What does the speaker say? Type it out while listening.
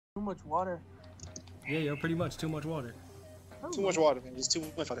Too much water. Yeah, yo, pretty much too much water. Too much water, man. Just too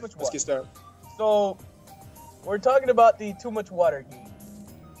much water. Let's get started. So, we're talking about the too much water game.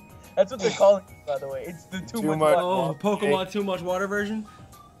 That's what they're calling it, by the way. It's the too much water. Oh, Pokemon too much water version?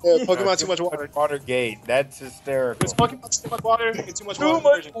 Yeah, Pokemon too much water. Watergate. That's hysterical. There's Pokemon too much water and too much Too water.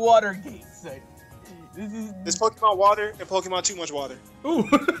 much water game. There's Pokemon water and Pokemon too much water. Ooh.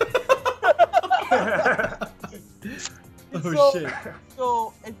 So, shit.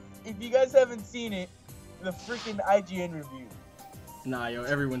 So, if you guys haven't seen it, the freaking IGN review. Nah, yo,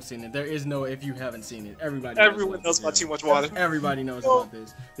 everyone's seen it. There is no if you haven't seen it. Everyone knows about too much water. Everybody knows about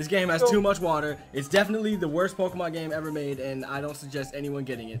this. This game has too much water. It's definitely the worst Pokemon game ever made, and I don't suggest anyone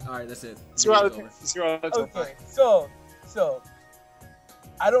getting it. All right, that's it. Okay, so,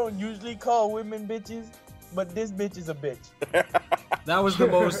 I don't usually call women bitches, but this bitch is a bitch. That was the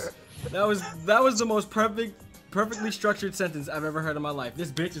most. That was the most perfectly structured sentence I've ever heard in my life.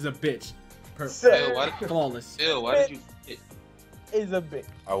 This bitch is a bitch. Flawless. Phil, why did you? Is a bitch.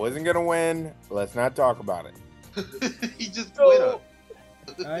 I wasn't gonna win. Let's not talk about it. He just quit up.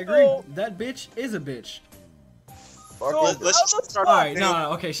 I agree. That bitch is a bitch. Let's start. All right,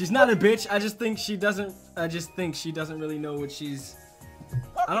 no, okay. She's not a bitch. I just think she doesn't. I just think she doesn't really know what she's.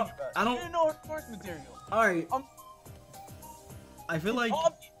 I don't. You didn't know her source material. All right. I feel like.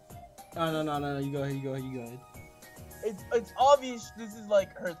 Oh, no. You go ahead. It's obvious this is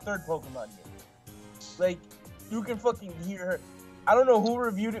like her third Pokemon game. Like, you can fucking hear her. I don't know who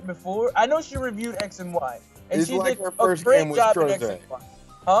reviewed it before. I know she reviewed X and Y. And It's she like did her a first great game was job in X Troze. and Y.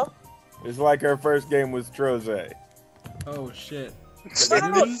 Huh? It's like her first game was Troze. Oh shit.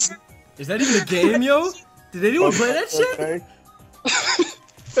 No. Is that even a game, yo? Did anyone play that shit? Okay.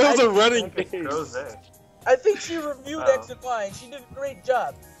 It was a running game. I think she reviewed X and Y, and she did a great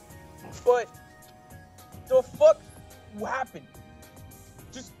job. But the fuck happened?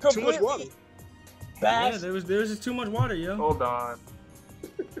 Just completely. Too much water. Yeah, there was just too much water, yo. Hold on.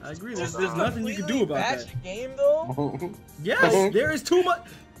 I agree. There's nothing you can do about that. The game though. Yes, there is too much.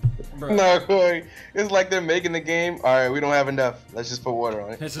 Bro. No, Corey. It's like they're making the game. All right, we don't have enough. Let's just put water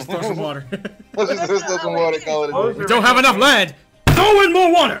on it. Let's just throw some water. Let's just throw some water. Call it a We day. don't have enough land. Throw in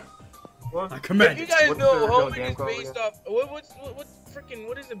more water. I command You it. guys What's know the homing game is called based off. What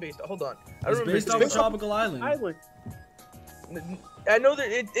is it based off? Hold on. I It's remember based off a tropical island. I know that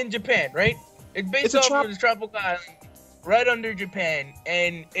it's in Japan, right? It's based off of the tropical island, right under Japan,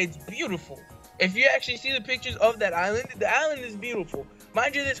 and it's beautiful. If you actually see the pictures of that island is beautiful.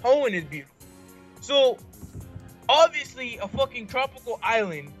 Mind you, this Hoenn is beautiful. So, obviously, a fucking tropical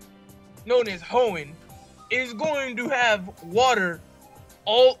island known as Hoenn is going to have water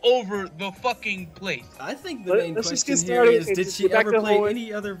all over the fucking place. I think the main Let's just question get here started is, and did just she get back ever to play Hoenn.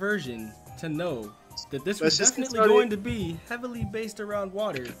 any other version to know that this Let's was just get definitely started. going to be heavily based around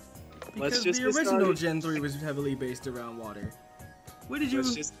water? Because just the get original started. Gen 3 was heavily based around water. What did you...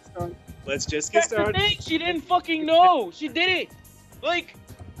 Let's just get That's the started. thing. She didn't fucking know. She did it. Like,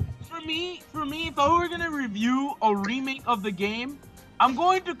 for me, if I were gonna review a remake of the game, I'm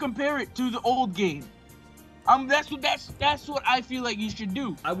going to compare it to the old game. That's what I feel like you should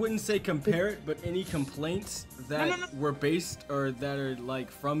do. I wouldn't say compare it, but any complaints that were based or that are like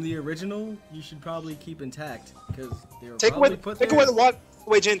from the original, you should probably keep intact because they were probably put there. Take away the water.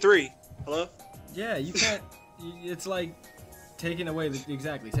 Away Gen 3. Hello? Yeah, you can't. It's like taking away the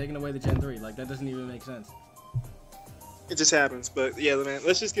Gen 3. Like that doesn't even make sense. It just happens. But yeah, man,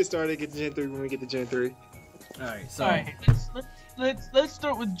 let's just get started. Get to Gen 3 when we get to Gen 3. All right, so Let's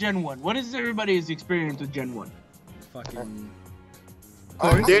start with Gen 1. What is everybody's experience with Gen 1? fucking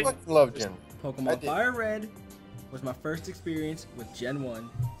I fucking love Gen. Pokemon Fire Red was my first experience with Gen 1,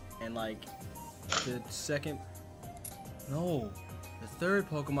 and like the third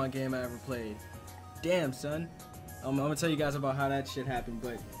Pokemon game I ever played. Damn, son. I'm gonna tell you guys about how that shit happened,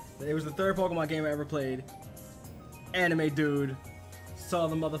 but it was the third Pokemon game I ever played. Anime dude, saw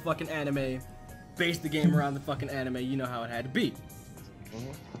the motherfucking anime, based the game around the fucking anime. You know how it had to be.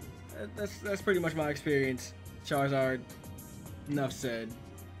 That's pretty much my experience. Charizard, enough said.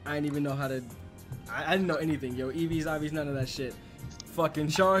 I didn't even know how to. I didn't know anything, yo. EVs, IVs, none of that shit. Fucking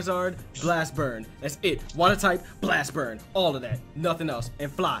Charizard, Blast Burn. That's it. Water type, Blast Burn. All of that. Nothing else.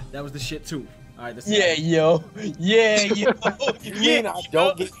 And Fly. That was the shit too. Alright, that's Yeah, yo. Yeah, yo. You mean I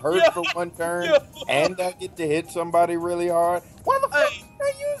don't get hurt for one turn and I get to hit somebody really hard? Why the fuck did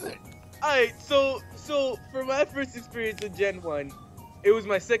I use it? Alright, so for my first experience with Gen 1, it was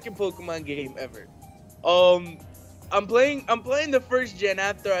my second Pokemon game ever. I'm playing the first gen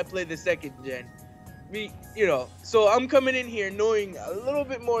after I played the second gen. So I'm coming in here knowing a little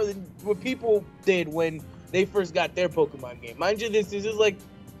bit more than what people did when they first got their Pokemon game. Mind you, this is like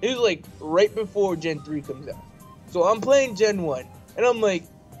It was like right before Gen 3 comes out. So I'm playing Gen 1, and I'm like,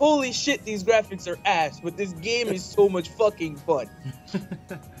 holy shit, these graphics are ass, but this game is so much fucking fun.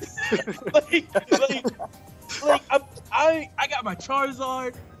 I got my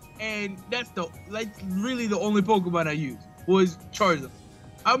Charizard, and that's really the only Pokemon I used was Charizard.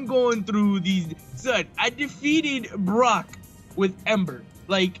 I'm going through these. Son, I defeated Brock with Ember.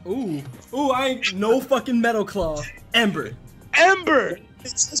 Like, ooh, I ain't no fucking Metal Claw. Ember.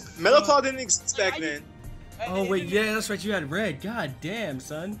 Metal Claw didn't exist back then. Oh wait, yeah, that's right. You had red. God damn,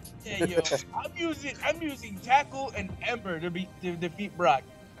 son. Yeah, yo, I'm using Tackle and Ember to defeat Brock.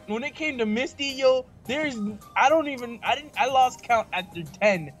 When it came to Misty, yo, I lost count after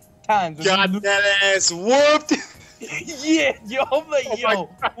 10 times. Got that ass whooped. Yeah, yo, I'm like, yo,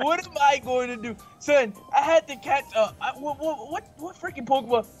 what am I going to do, son? I had to catch what freaking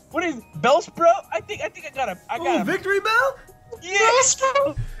Pokemon? What is Bellsprout? I think I got a Victory Bell. Yeah,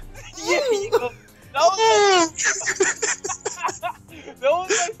 Bellsprout. Yeah, yo. That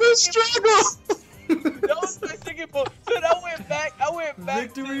was my second book. So I went back.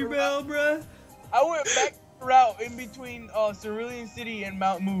 Victory Bell, bruh. I went back the route in between Cerulean City and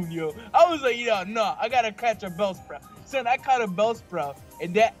Mount Moon, yo. I was like, I gotta catch a Bellsprout. Son, I caught a Bellsprout,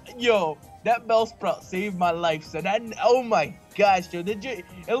 and that Bellsprout saved my life, son. Oh my gosh, yo. It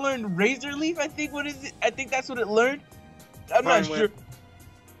learned Razor Leaf, I think. What is it? I think that's what it learned. I'm not sure.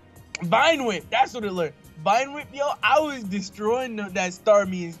 Vine Whip, that's what it learned. Vine Whip, yo, I was destroying that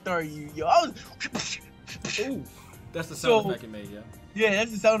Starmie and Staryu, yo. I was. Ooh, that's the sound effect it made, yo. Yeah, that's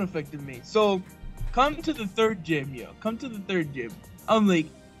the sound effect it made. So, come to the third gym, yo. I'm like,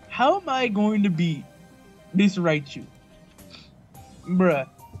 how am I going to beat this Raichu? Bruh,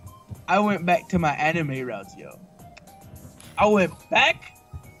 I went back to my anime routes, yo. I went back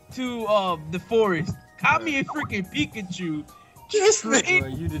to the forest, caught me a freaking Pikachu. Bro,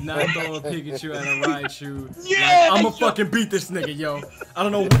 you did not throw a Pikachu at a Raichu. Yeah, like, I'ma fucking beat this nigga, yo. I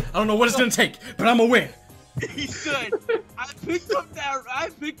don't know what it's gonna take, but I'ma win. He said, I picked up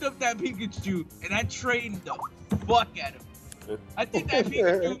that Pikachu and I trained the fuck at him. I think that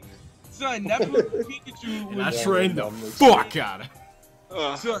Pikachu, son, that Pikachu was. And I trained the fuck out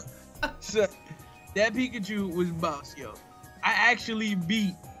of him. Son, that Pikachu was boss, yo. I actually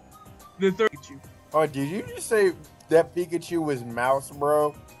beat the third Pikachu. Oh, did you just say that Pikachu was mouse,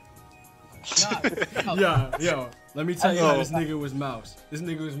 bro? Nah, yeah, yo. Let me tell you how this nigga was mouse. This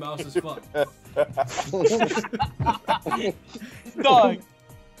nigga was mouse as fuck. Dog.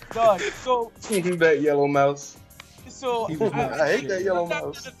 So that yellow mouse. So I hate that yellow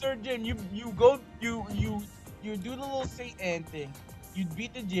mouse. After the third gym, you do the little Satan thing. You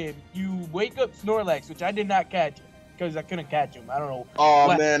beat the gym. You wake up Snorlax, which I did not catch because I couldn't catch him. I don't know.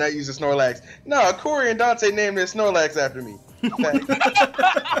 Oh man, I used a Snorlax. No, Corey and Dante named their Snorlax after me. I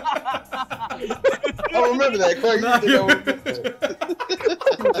remember that. Corey,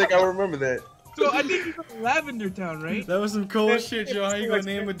 you think I remember that? So I think you go to Lavender Town, right? That was some cool shit, yo. How you gonna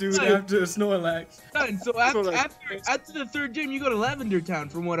name a dude after a Snorlax? So after the third gym, you go to Lavender Town,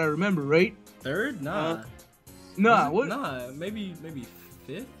 from what I remember, right? Third? Nah. What? Nah, maybe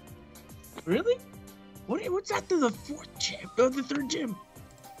fifth. Really? What's after the fourth gym? Or the third gym?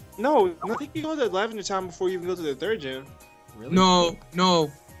 No, I think you go to Lavender Town before you even go to the third gym. Really? No,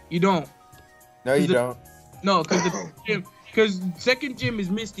 you don't. No, you don't. No, because second gym is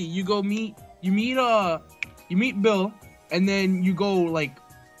Misty. You meet Bill, and then you go like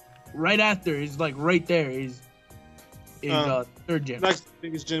right after is like right there is third gym. Next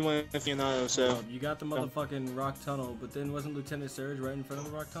biggest gym in Aficionado, so you got the motherfucking rock tunnel, but then wasn't Lieutenant Surge right in front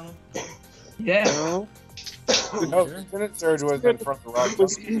of the rock tunnel? Yeah. no. No, Lieutenant Surge was in front of the rock tunnel.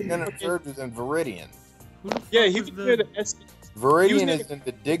 Lieutenant Surge was in Viridian. Yeah, he was near the Viridian is in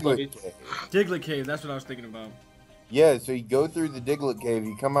the Diglett Cave. Diglett Cave, that's what I was thinking about. Yeah, so you go through the Diglett Cave,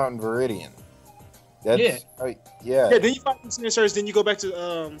 you come out in Viridian. That's yeah. Then you find Lieutenant Surge, then you go back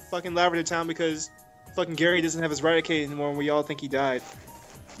to fucking Lavender Town because fucking Gary doesn't have his Raticate anymore, and we all think he died.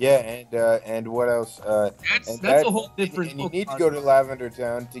 Yeah, and what else? That's a whole different. And you need to go to Lavender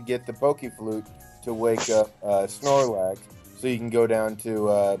Town to get the Pokeflute to wake up Snorlax, so you can go down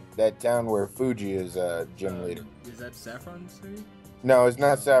to that town where Fuji is gym leader. Is that Saffron City? No, it's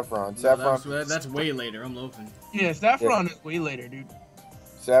not Saffron. No, that's way later. I'm loafing. Yeah, Saffron is way later, dude.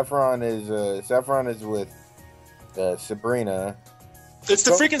 Saffron is with Sabrina. It's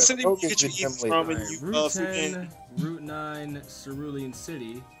the freaking city you get your eats from when you Route 10, Route 9, Cerulean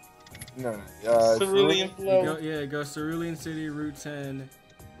City. No, Cerulean Flow. Go Cerulean City, Route 10,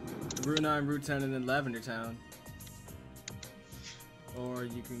 Route 9, Route 10, and then Lavender Town. Or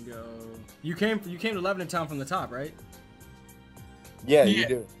you can go. You came to Lavender Town from the top, right? Yeah, Yeah. you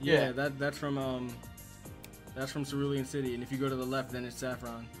do. Yeah, that's from Cerulean City, and if you go to the left, then it's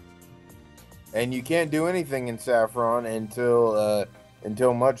Saffron. And you can't do anything in Saffron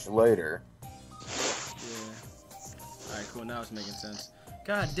until much later. Yeah. Alright, cool. Now it's making sense.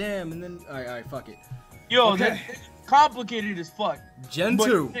 God damn, and then alright, fuck it. Yo, Okay. that's complicated as fuck. Gen But-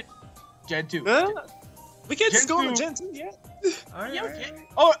 2. Gen 2. We can't just Gen go on 2. Gen 2, yeah. Alright, Yeah, alright, okay.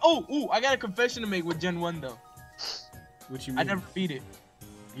 alright. Oh, I got a confession to make with Gen 1 though. What you mean? I never beat it.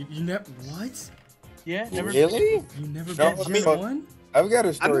 You never what? Yeah, never. Really? You never No, beat I mean- Gen 1? I've got a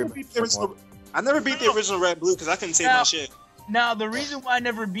I story. never about beat the this original. one. I never beat the original Red Blue because I couldn't save my Now- shit. Now the reason why I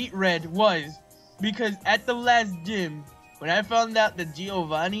never beat Red was because at the last gym, when I found out that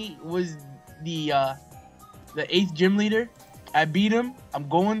Giovanni was the 8th gym leader, I beat him. I'm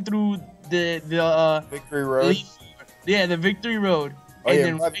going through the Victory Road. elite- yeah, the victory road. Oh and yeah,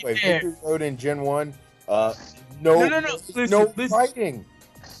 then by the right way, there, Victory Road in Gen 1, No. there's no Listen. fighting.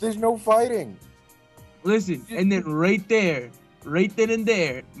 There's no fighting. listen, and then right there, right then and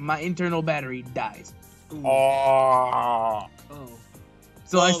there, my internal battery dies. Ooh. Oh. Oh.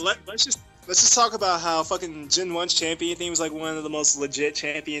 So I Let's just talk about how fucking Gen 1's champion theme is like one of the most legit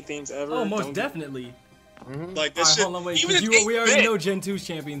champion themes ever. Oh, most Don't- definitely. Mhm. Like this Alright, shit. hold on, wait, even because in we 8-bit, already know Gen 2's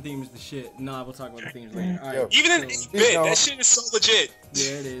champion theme is the shit. Nah, we'll talk about the themes later. Yo. Alright. Even in so- 8-bit, No. that shit is so legit.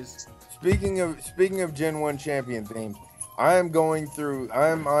 Yeah, it is. Speaking of Gen 1 champion themes, I'm going through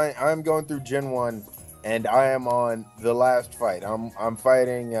Gen 1 and I am on the last fight. I'm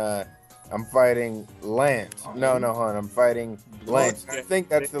fighting Lance. No, hon, I'm fighting Lance. I think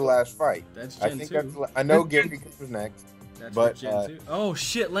that's the last fight. That's I Gen think 2. that's I know That's Gary comes next. That's but, Gen 2. Oh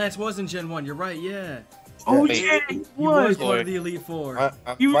shit, Lance was in Gen 1. You're right, yeah. oh Yeah. yeah, he He was was. part of the Elite Four.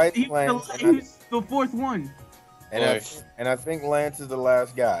 I'm He was, fighting he was Lance the, he was the 4th one. and I think Lance is the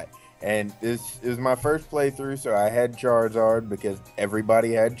last guy. And this is my first playthrough, so I had Charizard because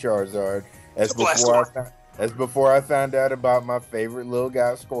everybody had Charizard. That's Blast before I found out about my favorite little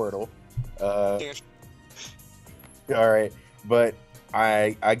guy, Squirtle. All right, but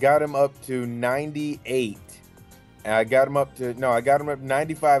I got him up to 98. And I got him up to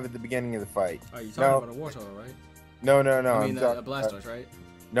 95 at the beginning of the fight. Oh, you talking No. about a Wartortle, right? No. I mean, I'm a Blastoise, right?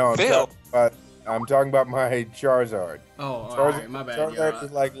 No, I'm talking about my Charizard. Oh, Charizard, alright, my bad. Charizard Yeah,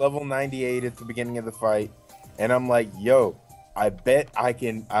 was like level 98 at the beginning of the fight, and I'm like, yo, I bet on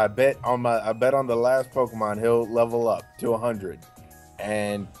the last Pokemon he'll level up to 100,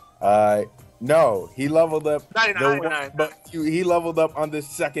 and no, he leveled up 99. but he leveled up on the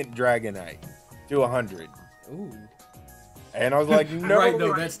second Dragonite to 100, Ooh. and I was like, no, Right,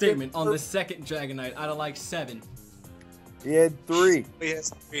 though, that statement. On the second Dragonite out of like 7. he had 3.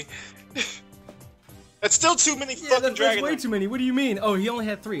 Yes. That's still too many Yeah, fucking that's way Dragonites. too many. What do you mean? Oh, he only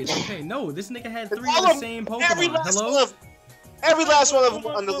had 3. It's okay. No, this nigga had 3 All of the of- same Every Pokemon. last Hello? one of every last one of them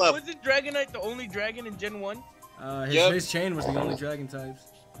But on the level. wasn't Dragonite the only dragon in Gen 1? His chain was the only dragon types.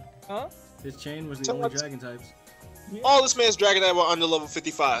 Huh? His chain was the So only what's- dragon types. All this man's Dragonite were under level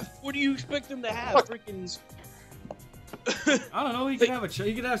 55. What do you expect them to have? What? Freaking. I don't know. He could have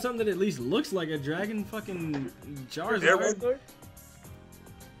he could have something that at least looks like a dragon. Fucking Charizard. Charizard?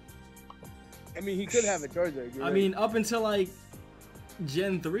 I mean, he could have a Charizard. I mean, up until like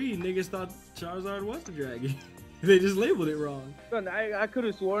Gen 3, niggas thought Charizard was the dragon. They just labeled it wrong. I could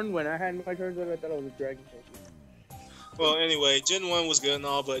have sworn when I had my Charizard, I thought it was a dragon. Well, anyway, Gen 1 was good and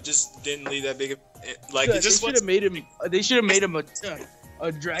all, but it just didn't leave that big. Like it just they should was. have made him. They should have made him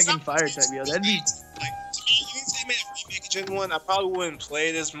a dragon fire type. Yo, that'd be. Like to me, even if they made a remake of Gen 1, I probably wouldn't play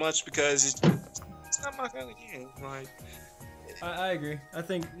it as much because it's not my kind of game. Like. I agree. I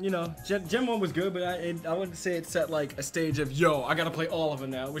think, you know, Gen 1 was good, but I wouldn't say it set like a stage of, yo, I gotta play all of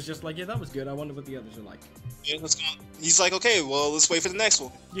them now. It was just like, yeah, that was good. I wonder what the others are like. Yeah, let's go. He's like, okay, well, let's wait for the next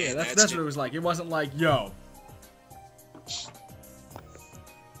one. Yeah, And that's what it was like. It wasn't like, yo.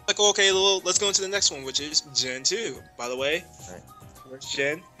 Like, okay, well, let's go into the next one, which is Gen 2. By the way, worst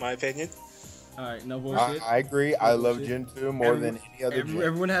Gen, my opinion. Alright, no bullshit. I agree. I love Bullshit. Gen 2 more than any other Gen.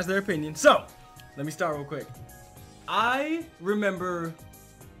 Everyone has their opinion. So, let me start real quick. I remember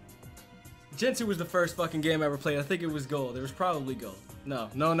Gen 2 was the first fucking game I ever played. I think it was Gold. It was probably Gold. No,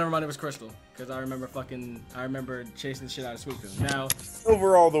 never mind. It was Crystal. Because I remember chasing the shit out of Suicune. Now,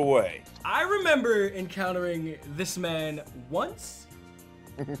 Silver all the way. I remember encountering this man once,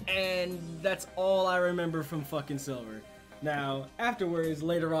 and that's all I remember from fucking Silver. Now, afterwards,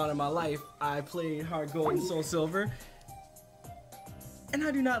 later on in my life, I played Heart Gold and Soul Silver, and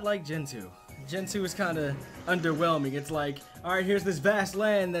I do not like Gen 2. Gen 2 is kind of underwhelming. It's like, alright, here's this vast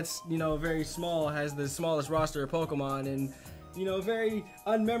land that's, you know, very small, has the smallest roster of Pokemon, and, you know, very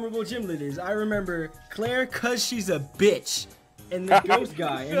unmemorable gym leaders. I remember Claire, cause she's a bitch. and the ghost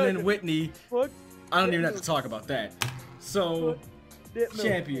guy, and then Whitney. Fuck. I don't even have to talk about that. So, Dip milk.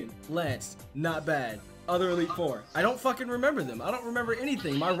 champion, Lance, not bad. Other Elite Four, I don't fucking remember them. I don't remember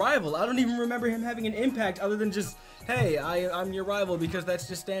anything. My rival, I don't even remember him having an impact other than just, hey, I'm your rival because that's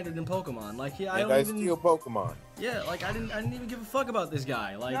just standard in Pokemon. Like, yeah, I don't even steal Pokemon. Yeah, like I didn't even give a fuck about this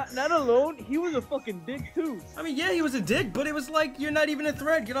guy. Like, Not alone, he was a fucking dick too. I mean, yeah, he was a dick, but it was like, you're not even a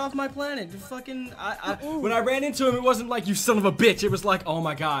threat. Get off my planet. Just fucking, when I ran into him, it wasn't like, you son of a bitch. It was like, oh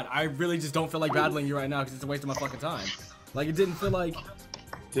my god, I really just don't feel like battling you right now because it's a waste of my fucking time. Like, it didn't feel like,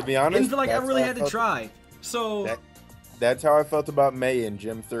 To be honest, didn't feel like I that's really how had to felt- try. So, That's how I felt about May in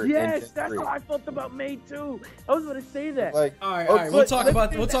Gym 3. Yes, that's how I felt about May too. I was gonna say that. Like, all right, we'll talk about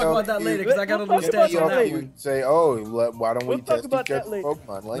that later because I got a little stats on that one. Say, oh, why don't we We'll talk test about each other's that later.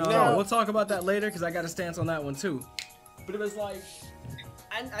 Pokemon? Like, No, we'll talk about that later because I got a stance on that one too. But it was like,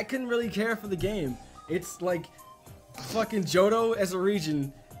 I couldn't really care for the game. It's like, fucking Johto as a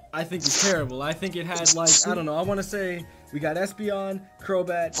region, I think is terrible. I think it had like, I don't know, I want to say we got Espeon,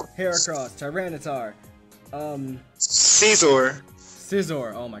 Crobat, Heracross, Tyranitar,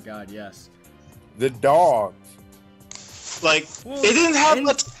 Scizor. Oh my god, yes. The dogs. Like Well, it didn't have and-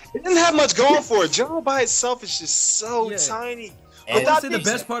 much. It didn't have much going for it. Johto by itself is just so Yeah. tiny. I would Without say the the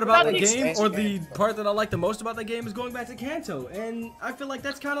best part about without the the game, or the expansion. part that I like the most about the game, is going back to Kanto. And I feel like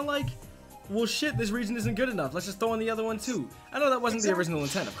that's kind of like, well, shit, this region isn't good enough. Let's just throw in the other one too. I know that wasn't the original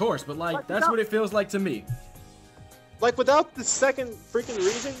intent, of course, but like, that's what it feels like to me. Like without the second freaking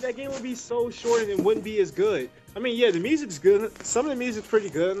region, that game would be so short and it wouldn't be as good. I mean, yeah, the music's good. Some of the music's pretty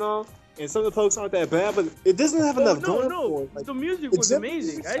good and all, and some of the pokes aren't that bad, but it doesn't have enough going for it. Like, the music was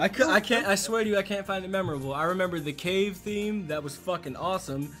amazing. I swear to you, I can't find it memorable. I remember the cave theme, that was fucking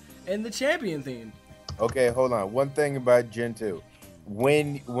awesome, and the champion theme. Okay, hold on. One thing about Gen 2.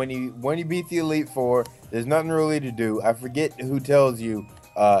 When you beat the Elite Four, there's nothing really to do. I forget who tells you,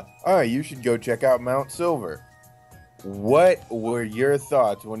 oh, you should go check out Mount Silver. What were your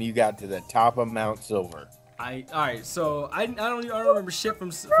thoughts when you got to the top of Mount Silver? Alright, so I don't remember shit from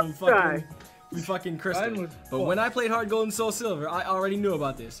fucking Crystal. But when I played Hard Gold and Soul Silver, I already knew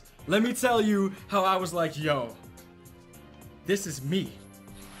about this. Let me tell you how I was like, yo, this is me.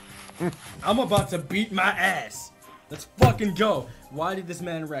 I'm about to beat my ass. Let's fucking go. Why did this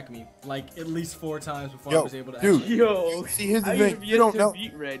man wreck me? Like, at least 4 times before I was able to dude, actually... Yo, see, here's the I thing. have You yet don't to know.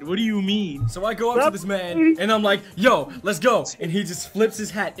 beat Red. What do you mean? So I go up to this man, and I'm like, yo, let's go. And he just flips his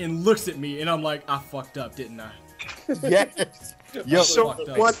hat and looks at me, and I'm like, I fucked up, didn't I? Yes. Yo, so fucked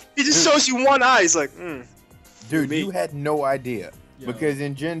up. what? He just shows you one eye. He's like, dude, me. you had no idea. Yo. Because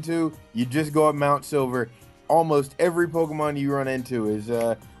in Gen 2, you just go up Mount Silver. Almost every Pokemon you run into is,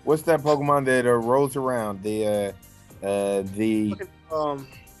 what's that Pokemon that rolls around? The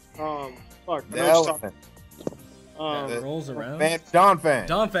fuck. the elephant. Rolls around? Donphan.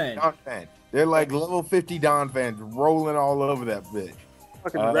 Donphan. They're like level 50 Donphans rolling all over that bitch.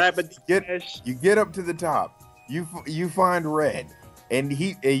 Fucking rabbit. You get up to the top. You find Red, and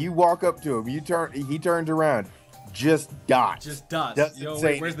you walk up to him. He turns around, just dots. Just dots. Doesn't Yo, say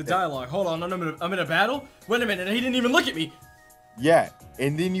wait, where's the anything. dialogue? Hold on, I'm in a battle? Wait a minute, he didn't even look at me. Yeah,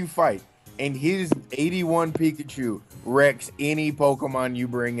 and then you fight, and his 81 Pikachu wrecks any Pokemon you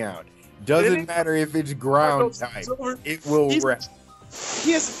bring out. Doesn't matter if it's ground type, it will wreck.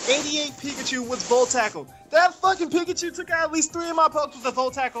 He has 88 Pikachu with Volt Tackle. That fucking Pikachu took out at least 3 of my pokes with the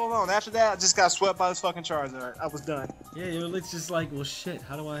Volt Tackle alone. After that, I just got swept by this fucking Charizard. I was done. Yeah, yo, it's just like, well, shit,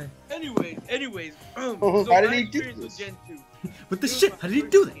 how do I... Anyways, How so did my he do experience with this? Gen 2. What the This shit? was How my did he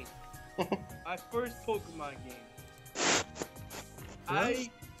first do that? game. My first Pokemon game. I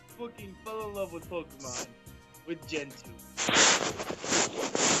fucking fell in love with Pokemon with Gen 2.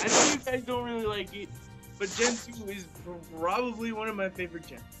 I know you guys don't really like it, but Gen 2 is probably one of my favorite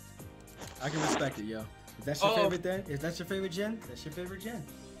gens. I can respect it, yo. If that's your favorite then, if that's your favorite gen, that's your favorite gen.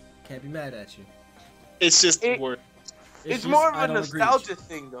 Can't be mad at you. It's just the It- worst. It's just, more of I a don't agree with nostalgia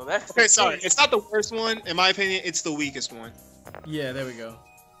thing, though. That's Okay, the sorry. thing. It's not the worst one. In my opinion, it's the weakest one. you. Yeah, there we go.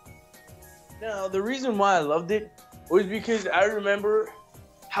 No, the reason why I loved it was because I remember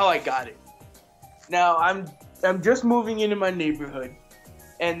how I got it. Now I'm just moving into my neighborhood,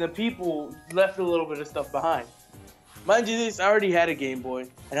 and the people left a little bit of stuff behind. Mind you, this I already had a Game Boy,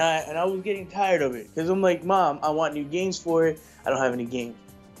 and I was getting tired of it because I'm like, Mom, I want new games for it. I don't have any games.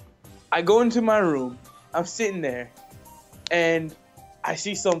 I go into my room. I'm sitting there, and I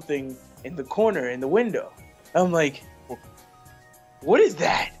see something in the corner in the window. I'm like, what is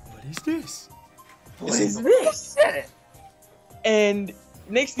that? What is this? What is this? And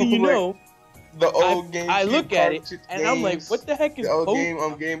next thing you know, The old game. I look at it and I'm like, what the heck is The old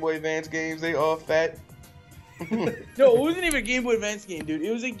Pokemon? Game Boy Advance games, they all fat. No, it wasn't even a Game Boy Advance game, dude.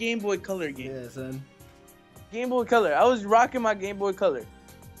 It was a Game Boy Color game. Yeah, son. Game Boy Color. I was rocking my Game Boy Color.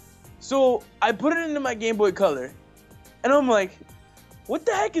 So I put it into my Game Boy Color, and I'm like, what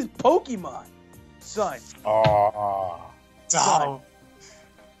the heck is Pokemon? Son. Oh.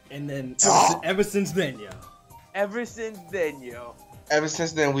 And then ever since then, yo. Ever since then, yo. Ever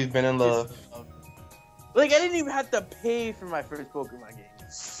since then, we've been in love. Like, I didn't even have to pay for my first Pokemon game.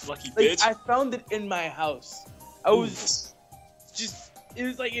 Lucky Like, bitch. I found it in my house. I was just, it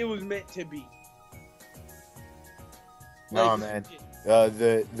was like it was meant to be. No, Like, man.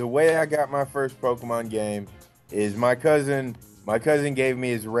 The way I got my first Pokemon game is my cousin gave me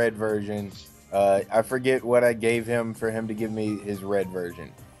his red version. I forget what I gave him for him to give me his red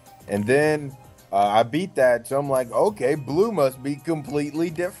version. And then I beat that, so I'm like, okay, blue must be completely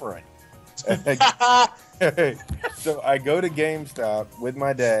different. So I go to GameStop with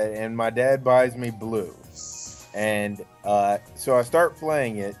my dad, and my dad buys me blue. And so I start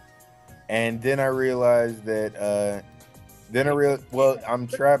playing it, and then I realize that I'm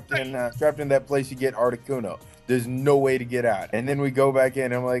trapped in that place you get Articuno. There's no way to get out. And then we go back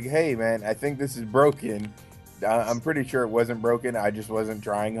in. I'm like, hey man, I think this is broken. I'm pretty sure it wasn't broken. I just wasn't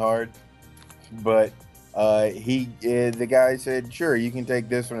trying hard. But the guy said, sure, you can take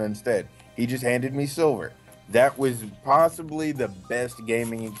this one instead. He just handed me silver. That was possibly the best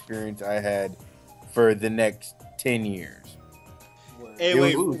gaming experience I had for the next 10 years. Hey, It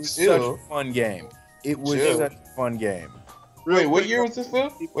wait, was such a fun game. It was such a fun game. Wait, what year was this, Phil?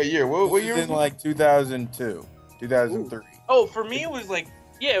 What year? What year was in like 2002, 2003. Oh, for me, it was like,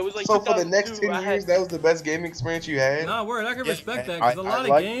 yeah, it was like. So for the next 2002, 10 years, that was the best gaming experience you had? Nah, word, I can respect that, I- because a I lot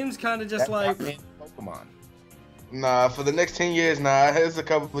like of games kind of just That like. got me into Pokemon. Nah, for the next 10 years, nah. There's a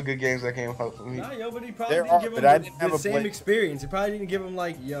couple of good games that came out for me. Nah, yo, but he probably There didn't are, give but I him didn't the have a same play- experience. He probably didn't give him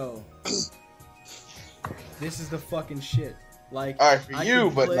like, yo, this is the fucking shit. Like, All right, for I you,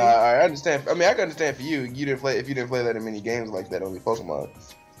 can but play- nah, I understand. I mean, I can understand for you. You didn't play if you didn't play that in many games like that on your Pokemon.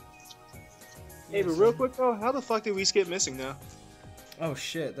 Hey, but real quick though, how the fuck did we skip missing now? Oh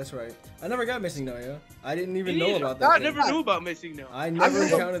shit, that's right. I never got Missing No, yo. I didn't even Me know neither. about that. I thing. never knew about Missing No. I never I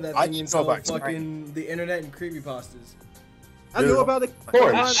know- encountered that I thing just know until about fucking the internet and creepypastas. I knew about it.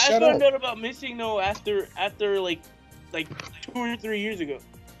 Corey, I shut found up. out about Missing No after like 2 or 3 years ago.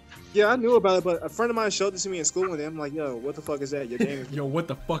 Yeah, I knew about it, but a friend of mine showed this to me in school one day. I'm like, yo, what the fuck is that? Your game is Yo, what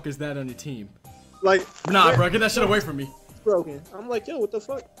the fuck is that on your team? like Nah, bro, get that shit away from me. broken. I'm like, yo, what the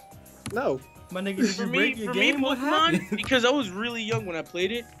fuck? No. My nigga, did For you me, break your for me, game? What Pokemon, happened? because I was really young when I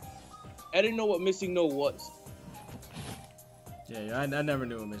played it, I didn't know what Missing No was. Yeah, I never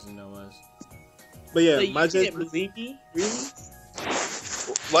knew what Missing No was. But yeah, Like, my you Gen can't believe me? Really?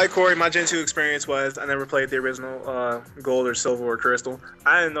 like Corey, my Gen 2 experience was I never played the original Gold or Silver or Crystal.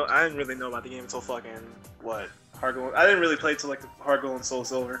 I didn't really know about the game until fucking Heart Gold. I didn't really play till like the Heart Gold and Soul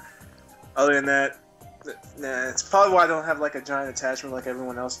Silver. Other than that, nah, it's probably why I don't have like a giant attachment like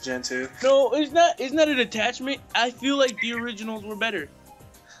everyone else Gen 2. No, it's not an attachment. I feel like the originals were better.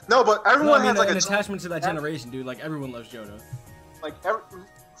 No, but No, everyone I mean, has like an a attachment to that generation, dude. Like, everyone loves Johto.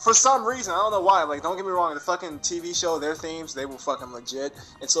 for some reason, I don't know why. Like, don't get me wrong, the fucking TV show, their themes, they were fucking legit.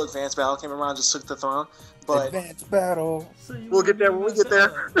 Until Advanced Battle came around, just took the throne. But Advanced battle. So you we'll get there wanna when we be get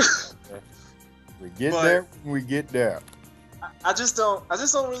there. We get But- there when we get there. I just don't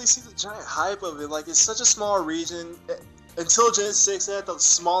really see the giant hype of it. Like, it's such a small region. Until Gen 6, they had the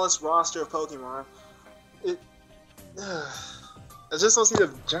smallest roster of Pokemon. I just don't see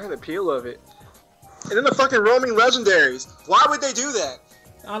the giant appeal of it. And then the fucking roaming legendaries. Why would they do that?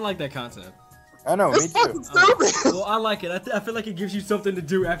 I like that concept. I know, me It's too. fucking stupid. Well, I like it. I feel like it gives you something to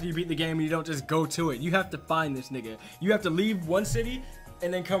do after you beat the game and you don't just go to it. You have to find this nigga. You have to leave one city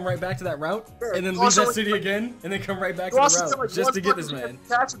and then come right back to that route, and then leave Also, that city again, and then come right back to You the also route get, like, just one to get this fucking man.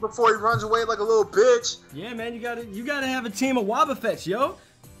 Catch it before he runs away like a little bitch. Yeah, man, you gotta have a team of Wobbuffets, yo.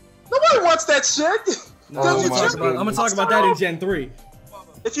 Nobody wants that shit. No, Oh I'm my gonna talk about that in Gen 3.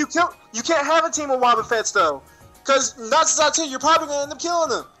 If you can't have a team of Wobbuffets though, because nuts out here, you're probably gonna end up killing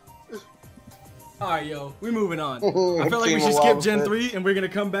them. All right, yo, we moving on. I feel like we should skip Gen 3, and we're gonna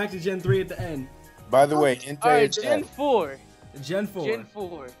come back to Gen 3 at the end. By the way, Entei Alright, is Gen dead. 4. Gen 4. Gen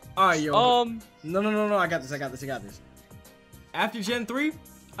 4. All right, yo. No, I got this. After Gen 3,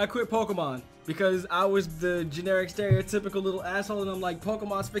 I quit Pokemon because I was the generic stereotypical little asshole, and I'm like,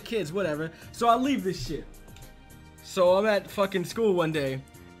 Pokemon's for kids, whatever. So I leave this shit. So I'm at fucking school one day,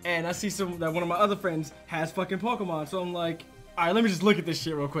 and I see that one of my other friends has fucking Pokemon. So I'm like, all right, let me just look at this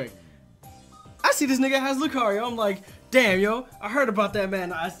shit real quick. I see this nigga has Lucario. I'm like, damn, yo, I heard about that,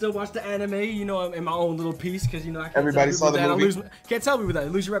 man. I still watch the anime, you know, in my own little piece, because, you know, I can't Everybody tell saw people the that. movie? Can't tell people that. I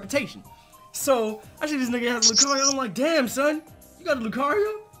lose your reputation. So I see this nigga has Lucario. I'm like, damn, son, you got a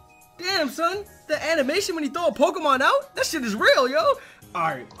Lucario? Damn, son, the animation when he throw a Pokemon out, that shit is real, yo. All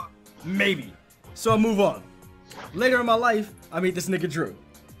right, maybe. So I move on. Later in my life, I meet this nigga Drew.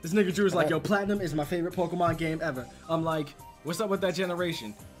 This nigga Drew is like, yo, Platinum is my favorite Pokemon game ever. I'm like, what's up with that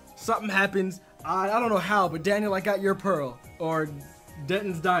generation? Something happens. I don't know how, but Daniel, I got your Pearl or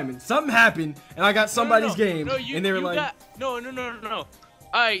Denton's Diamond. Something happened, and I got somebody's game, and they were like, no.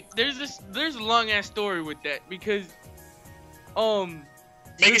 All right, there's a long ass story with that because,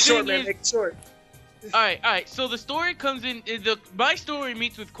 Make it short, man. Make it short. All right. So the story comes in. My story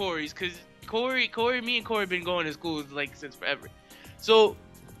meets with Corey's because me and Corey been going to school like since forever. So,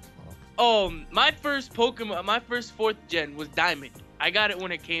 my first Pokemon, my first 4th gen was Diamond. I got it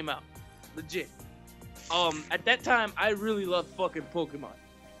when it came out, legit. At that time, I really loved fucking Pokemon.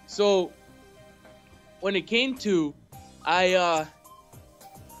 So, when it came to, I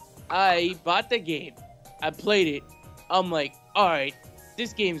bought the game. I played it. I'm like, all right,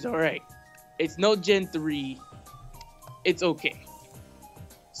 this game's all right. It's no Gen 3. It's okay.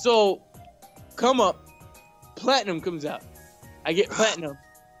 So, come up, Platinum comes out. I get Platinum,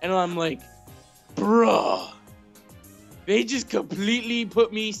 and I'm like, bruh. They just completely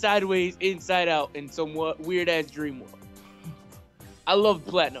put me sideways, inside out, in some weird-ass dream world. I love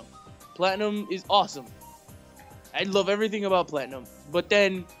Platinum. Platinum is awesome. I love everything about Platinum. But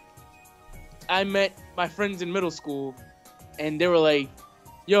then, I met my friends in middle school, and they were like,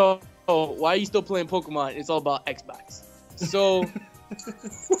 yo, why are you still playing Pokemon? It's all about Xbox. So...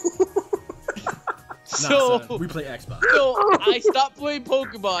 son, we play Xbox. So, I stopped playing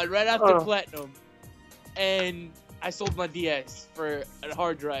Pokemon right after Platinum, and... I sold my DS for a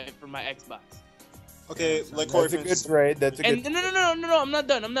hard drive for my Xbox. Okay, like Corey. That's a good trade. That's a good. No, I'm not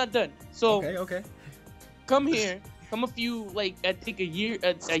done. So okay. Come a few, like I think a year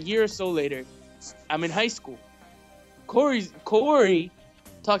or so later, I'm in high school. Corey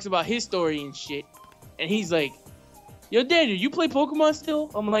talks about his story and shit, and he's like, "Yo, Daniel, you play Pokemon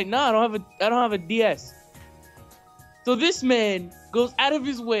still?" I'm like, "Nah, I don't have a DS." So this man goes out of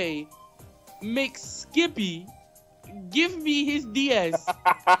his way, makes Skippy give me his DS,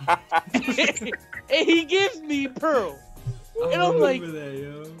 and he gives me Pearl, and I'm like,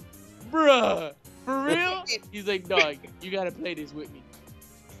 bruh, for real? He's like, dog, you gotta play this with me.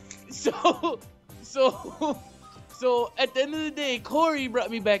 So at the end of the day, Corey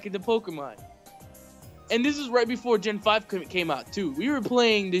brought me back into Pokemon, and this is right before Gen 5 came out too. We were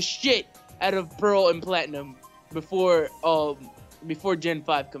playing the shit out of Pearl and Platinum before Gen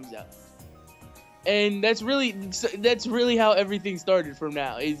 5 comes out. And that's really how everything started from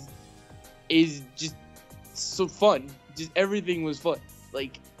now. Is just so fun. Just everything was fun.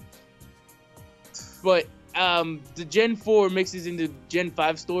 Like, but the Gen 4 mixes into Gen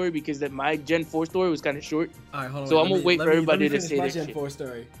 5 story because my Gen 4 story was kind of short. All right, hold on. So I'm gonna wait for everybody to say my this Gen shit. 4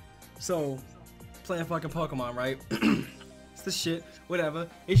 story. So, playing fucking Pokemon, right? It's the shit. Whatever.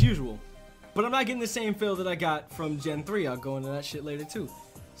 It's usual. But I'm not getting the same feel that I got from Gen 3. I'll go into that shit later too.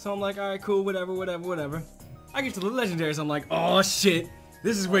 So I'm like, all right, cool, whatever. I get to the legendaries. I'm like, oh shit,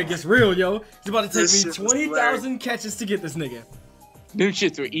 this is where it gets real, yo. It's about to take me 20,000 catches to get this nigga. Them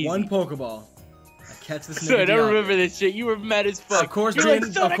shits were easy. One Pokeball. I catch this nigga. So I don't remember this shit. You were mad as fuck. Of course,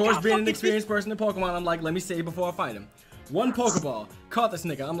 being an experienced person in Pokemon, I'm like, let me save before I fight him. One Pokeball. Caught this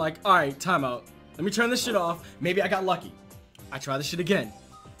nigga. I'm like, all right, timeout. Let me turn this shit off. Maybe I got lucky. I try this shit again.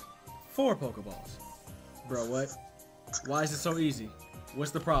 4 Pokeballs. Bro, what? Why is it so easy?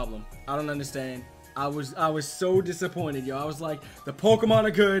 What's the problem? I don't understand. I was so disappointed, yo. I was like, the Pokemon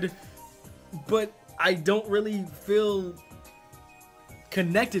are good, but I don't really feel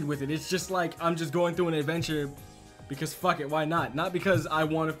connected with it. It's just like I'm just going through an adventure because fuck it, why not? Not because I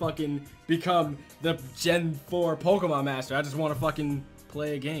want to fucking become the Gen 4 Pokemon master. I just want to fucking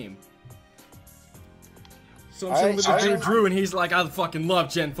play a game. So I'm sitting with the dude Drew, and he's like, I fucking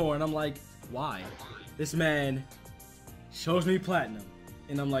love Gen 4, and I'm like, why? This man shows me Platinum.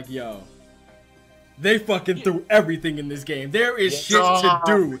 And I'm like, yo, they fucking threw everything in this game. There is shit to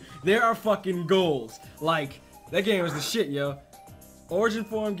do. There are fucking goals. Like, that game was the shit, yo. Origin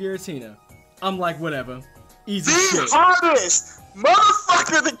Form Giratina. I'm like, whatever. Easy shit. The hardest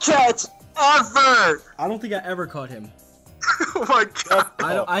motherfucker to catch ever. I don't think I ever caught him. Oh my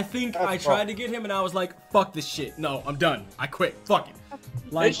god. I think I tried to get him and I was like, fuck this shit. No, I'm done. I quit. Fuck it.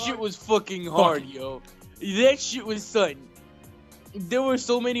 Like, that shit was fucking hard, yo. That shit was son. There were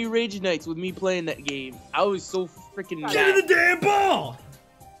so many rage nights with me playing that game. I was so freaking mad. Get in the damn ball!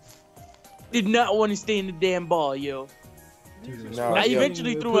 Did not want to stay in the damn ball, yo. Dude, No, I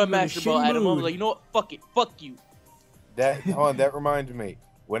eventually threw a master ball at him. I was like, you know what? Fuck it. Fuck you. That reminds me.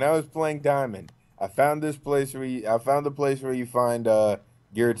 when I was playing Diamond, I found the place where you find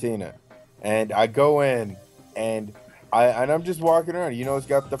Giratina, and I go in and I'm just walking around. You know, it's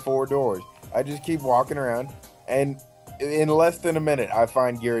got the 4 doors. I just keep walking around, and in less than a minute, I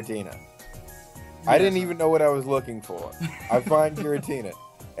find Giratina. I didn't even know what I was looking for. I find Giratina,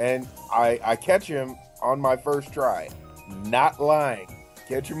 and I catch him on my first try. Not lying.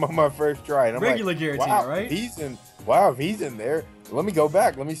 Catch him on my first try. And I'm regular like, Giratina, wow, right? If he's in there, let me go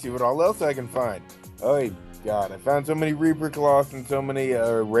back. Let me see what all else I can find. Oh, God. I found so many Reaper Cloths and so many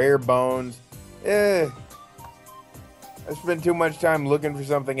rare bones. I spent too much time looking for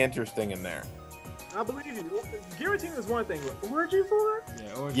something interesting in there. I believe you. Giratina is one thing. Origin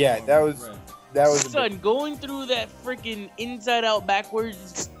 4? Yeah, that was Son, going through that freaking inside out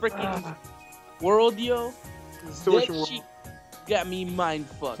backwards freaking world, yo. That shit got me mind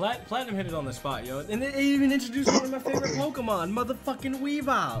fucked. Platinum hit it on the spot, yo. And they even introduced one of my favorite Pokemon, motherfucking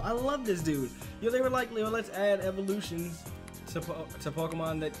Weavile. I love this dude. Yo, they were like, yo, let's add evolutions to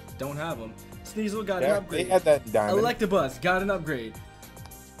Pokemon that don't have them. Sneasel got an upgrade. They had that in Diamond. Electabuzz got an upgrade.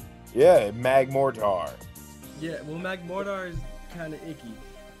 Yeah, Magmortar. Yeah, well, Magmortar is kind of icky,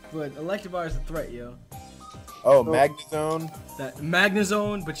 but Electabuzz is a threat, yo. Oh, Magnezone. That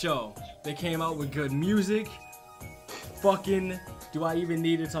Magnezone, but yo, they came out with good music. Fucking, do I even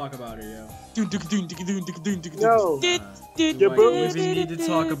need to talk about her, yo? No. Do I even need to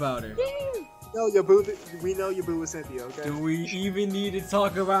talk about her? No, your boo. We know your boo was Cynthia, okay? Do we even need to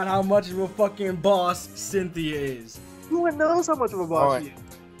talk about how much of a fucking boss Cynthia is? Who knows how much of a boss she is?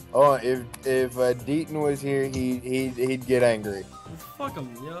 Oh, if Deaton was here, he'd get angry. Fuck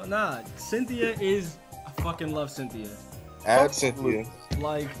him, yo. Nah, Cynthia is. I fucking love Cynthia. Absolutely.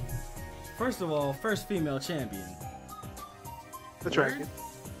 Like, first of all, first female champion. Attractive.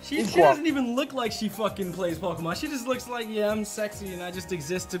 She doesn't even look like she fucking plays Pokemon. She just looks like, yeah, I'm sexy and I just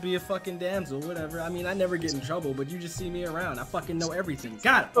exist to be a fucking damsel, whatever. I mean, I never get in trouble, but you just see me around. I fucking know everything.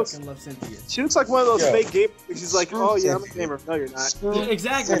 God, I fucking love Cynthia. She looks like one of those fake gamers. She's like, oh yeah, I'm a gamer. No, you're not. Yeah,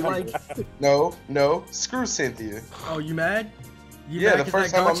 exactly. Like, no, screw Cynthia. oh, you mad? You Yeah, mad the 'cause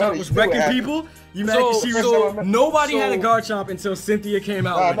first that time I met her, Garchomp was you knew wrecking what people? You mad because she was... Nobody had a Garchomp until Cynthia came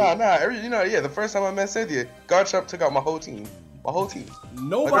out with it. The first time I met Cynthia, Garchomp took out my whole team. My whole team.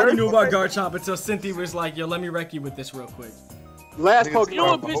 Nobody knew about Garchomp until Cynthia was like, yo, let me wreck you with this real quick. Last Pokemon. You know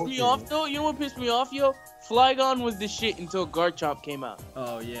what pissed me off, though? You know what pissed me off, yo? Flygon was the shit until Garchomp came out.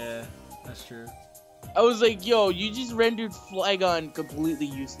 Oh, yeah. That's true. I was like, yo, you just rendered Flygon completely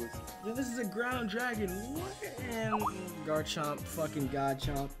useless. Yo, this is a ground dragon. What? And Garchomp, fucking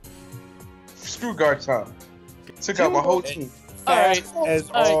Godchomp. Screw Garchomp. Took out my whole team. Alright,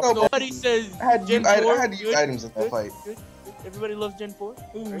 all. nobody says I had Gen 4. to use items in that fight. Good. Everybody loves Gen 4?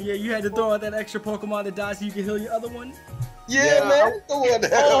 Ooh, yeah, you had to throw out that extra Pokemon that dies so you can heal your other one? Yeah, man. The one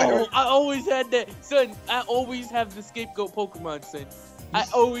that Oh, I always had that. Son, I always have the scapegoat Pokemon, son. I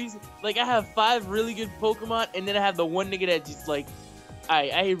always, like, I have 5 really good Pokemon, and then I have the one nigga that just, like,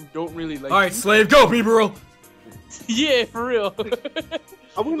 I don't really like. Alright, Slave, go, Peeperl! Yeah, for real.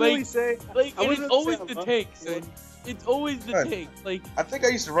 I wouldn't really say. Like, I and it's wouldn't always say I the love tank, it. son. It's always the tank. Like, I think I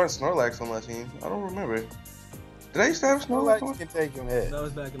used to run Snorlax on my team. I don't remember. Did I used to have Snorlax on? Snorlax can take him hit. That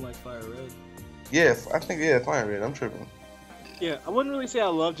was back in, like, Fire Red. Yeah, I think, Fire Red. I'm tripping. Yeah, I wouldn't really say I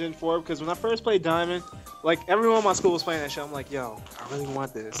love Gen 4 because when I first played Diamond, like everyone in my school was playing that shit. I'm like, yo, I really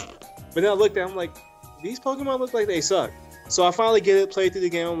want this. But then I looked at it, I'm like, these Pokemon look like they suck. So I finally get it, play through the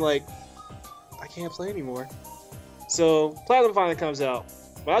game. I'm like, I can't play anymore. So Platinum finally comes out.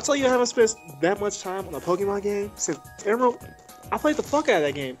 But I'll tell you, I haven't spent that much time on a Pokemon game since Emerald. I played the fuck out of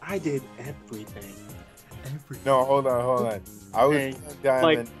that game. I did everything. No, hold on. I was playing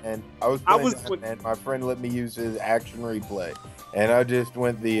Diamond, and and my friend let me use his action replay, and I just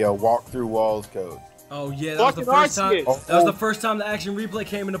went the walk through walls code. Oh yeah, that was the first time. That was the first time the action replay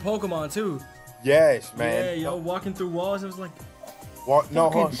came into Pokemon too. Yes, man. Yeah, yo, walking through walls, it was like,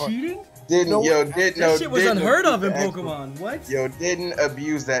 cheating. That shit was unheard of in Pokemon. What? Yo, didn't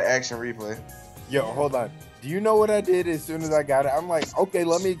abuse that action replay. Yo, hold on. Do you know what I did as soon as I got it? I'm like, okay,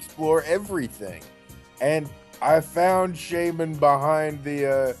 let me explore everything, and I found Shaman behind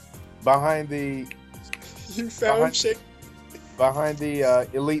the You found shit behind the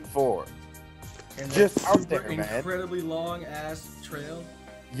Elite Four. And just out there, man. Incredibly long ass trail.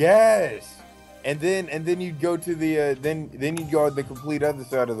 Yes. And then you'd go to the then you'd go to the complete other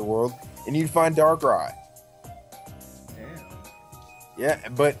side of the world and you'd find Darkrai. Damn. Yeah,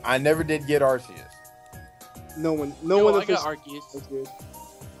 but I never did get Arceus. No one. I got Arceus.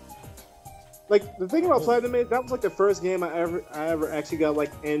 Like the thing about Platinum is that was like the first game I ever actually got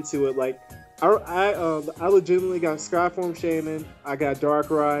like into it. Like I legitimately got Skyform Shaman. I got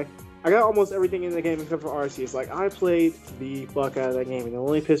Darkrai. I got almost everything in the game except for Arceus. Like, I played the fuck out of that game, and it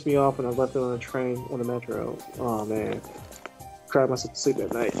only pissed me off when I left it on a train on the metro. Oh man, cried myself to sleep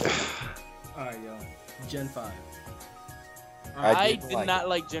that night. All right, yo, Gen 5. I did not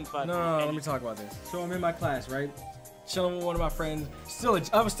like Gen 5. No, let me talk about this. So I'm in my class, right? Chilling with one of my friends.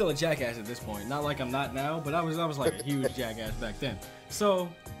 I was still a jackass at this point. Not like I'm not now, but I was like a huge jackass back then. So,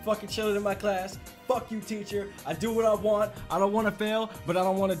 fucking chilling in my class. Fuck you, teacher. I do what I want. I don't want to fail, but I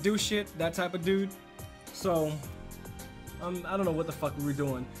don't want to do shit. That type of dude. So, I don't know what the fuck we were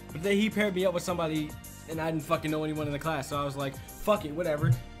doing. But then he paired me up with somebody, and I didn't fucking know anyone in the class. So I was like, fuck it,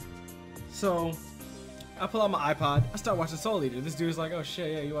 whatever. So, I pull out my iPod. I start watching Soul Eater. This dude's like, oh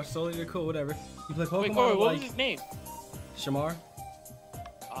shit, yeah, you watch Soul Eater? Cool, whatever. You play Pokemon? Wait, Corey, what like, was his name? Shamar?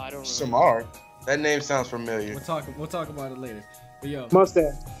 I don't know. Samar. That name sounds familiar. We'll talk about it later. But yo,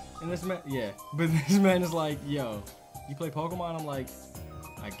 Mustache. and this man, yeah. But this man is like, yo, you play Pokemon? I'm like,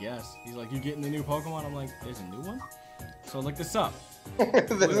 I guess. He's like, you getting the new Pokemon? I'm like, there's a new one? So I look this up.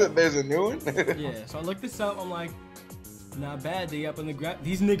 There's a new one? Yeah, so I look this up. I'm like, not bad. They up in the grab.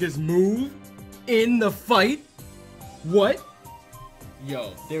 These niggas move in the fight? What?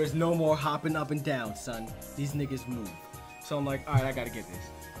 Yo, there is no more hopping up and down, son. These niggas move. So I'm like, alright, I gotta get this.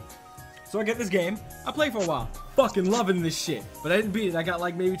 So I get this game. I play for a while. Fucking loving this shit. But I didn't beat it. I got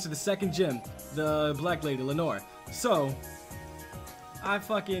like maybe to the second gym. The black lady, Lenore. So, I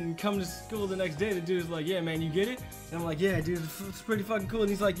fucking come to school the next day. The dude's like, yeah, man, you get it? And I'm like, yeah, dude, it's pretty fucking cool. And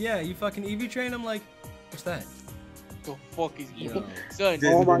he's like, yeah, you fucking EV train? I'm like, what's that? The fuck is Yo. evil? Son, Oh my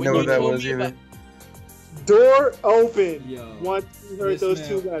Didn't know when what you that told was me either. about... Door open. Yo. Once you heard those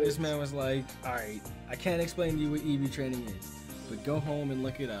two letters. This man was like, alright, I can't explain to you what EV training is, but go home and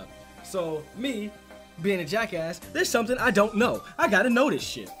look it up. So, me, being a jackass, there's something I don't know. I gotta know this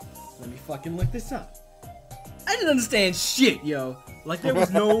shit. Let me fucking look this up. I didn't understand shit, yo. Like, there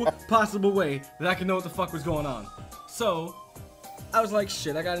was no possible way that I could know what the fuck was going on. So, I was like,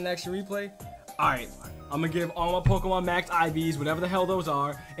 shit, I got an action replay? Alright, I'm gonna give all my Pokemon max IVs, whatever the hell those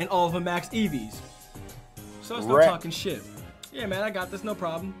are, and all of them max EVs. So I start talking shit. Yeah, man, I got this, no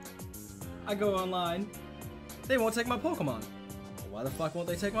problem. I go online. They won't take my Pokemon. Why the fuck won't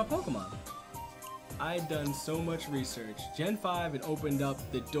they take my Pokemon? I done so much research. Gen 5 had opened up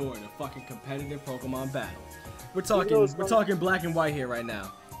the door to fucking competitive Pokemon battle. We're talking black and white here right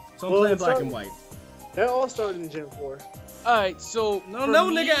now. So I'm playing black and white. That all started in Gen 4. Alright, so... No,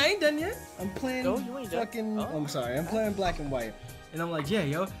 me, nigga, I ain't done yet. I'm playing No, you ain't done. fucking... Oh. I'm sorry, I'm playing black and white. And I'm like, yeah,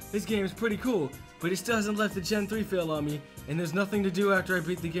 yo, this game is pretty cool, but it still hasn't left the Gen 3 feel on me, and there's nothing to do after I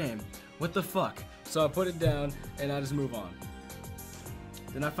beat the game. What the fuck? So I put it down, and I just move on.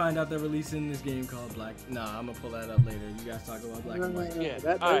 Then I find out they're releasing this game called Black... Nah, I'm gonna pull that up later. You guys talk about black and white. Yeah,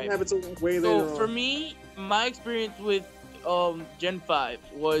 That alright. happens way later So on. for me, my experience with Gen 5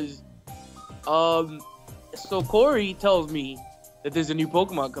 was so Corey tells me that there's a new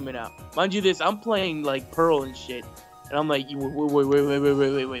Pokemon coming out. Mind you this, I'm playing like Pearl and shit. And I'm like,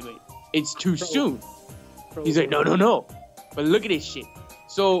 wait. It's too soon. He's like, no. But look at this shit.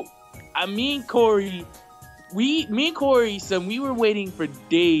 So me and Corey, son, we were waiting for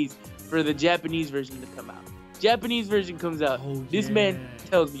days for the Japanese version to come out. Japanese version comes out. Oh, This yeah. man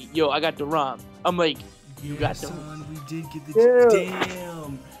tells me, yo, I got the ROM. I'm like, you got the son, we did get the... Yeah.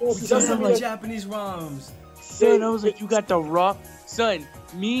 Damn. Yeah, We see, just have that's the like- Japanese ROMs. son, I was like, you got the ROM? Son,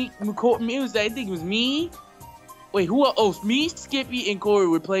 it was, I think it was me. Wait, who else? Oh, me, Skippy, and Corey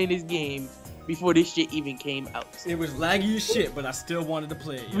were playing this game before this shit even came out. It was laggy as shit, but I still wanted to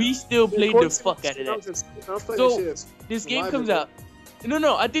play it. yo. We still played the fuck out of that. So, this game comes out.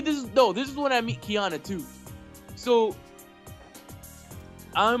 No, I think this is when I meet Kiana too. So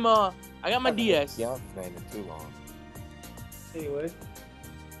I got my DS. Yeah, I'm playing it too long. Anyway.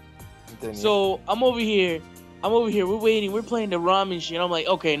 So I'm over here. We're waiting. We're playing the ROM and shit. I'm like,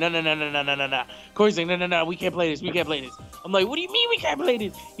 okay, no. Corey's like, no, we can't play this. I'm like, what do you mean we can't play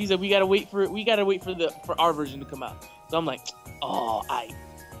this? He's like, we gotta wait for our version to come out. So I'm like, oh,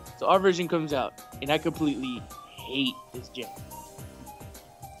 So our version comes out, and I completely hate this gen.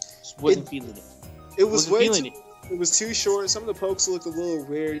 Just wasn't feeling it. It was Wasn't way feeling too. It was too short. Some of the pokes looked a little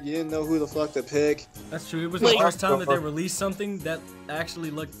weird. You didn't know who the fuck to pick. That's true. It was Like- the first time that they released something that actually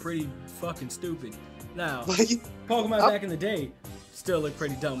looked pretty fucking stupid. Now, Like, Pokemon back in the day still looked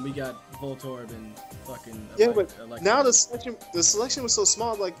pretty dumb. We got Voltorb and fucking... yeah, but now the selection was so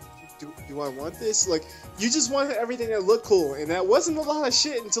small. Like, do I want this? Like, you just wanted everything that looked cool, and that wasn't a lot of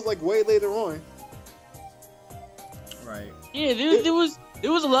shit until like way later on. Right. Yeah, there was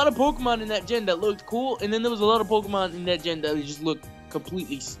a lot of Pokemon in that gen that looked cool, and then there was a lot of Pokemon in that gen that just looked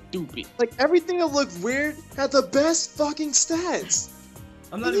completely stupid. Like everything that looked weird had the best fucking stats.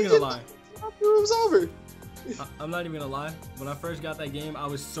 I'm not even gonna lie. After it was over. I'm not even gonna lie. When I first got that game, I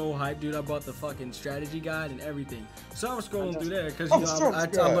was so hyped, dude. I bought the fucking strategy guide and everything. So I was scrolling through there because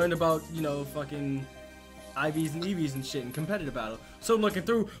I learned about fucking IVs and EVs and shit in competitive battle. So I'm looking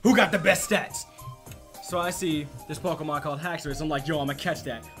through who got the best stats. So I see this Pokemon called Haxorus. I'm like, yo, I'm gonna catch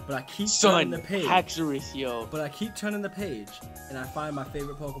that. But I keep turning the page. Haxorus, yo. But I keep turning the page, and I find my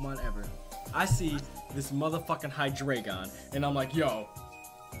favorite Pokemon ever. I see this motherfucking Hydreigon, and I'm like, yo,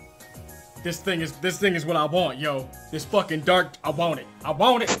 this thing is what I want, yo. This fucking dark, I want it. I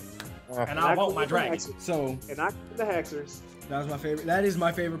want it. And I want my dragon. So, and I the Haxorus. That was my favorite. That is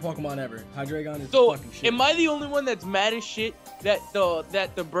my favorite Pokemon ever. Hydreigon is so, fucking shit. Am I the only one that's mad as shit that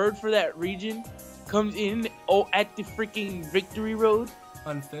the bird for that region comes in at the freaking Victory Road?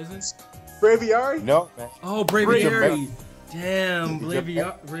 Unpheasant? Braviary? No, man. Oh, Braviary. Damn,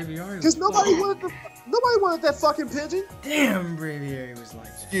 Braviary. Because nobody wanted that fucking pigeon. Damn, Braviary was like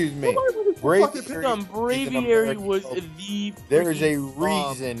that. Excuse me. Braviary was the. There is a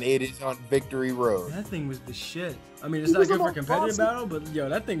reason it is on Victory Road. That thing was the shit. I mean, it's not good for competitive battle, but yo,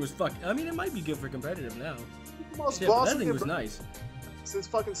 that thing was fucking. I mean, it might be good for competitive now. Yeah, but that thing was nice. Since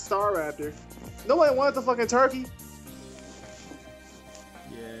fucking Star Raptor. Nobody wanted the fucking turkey.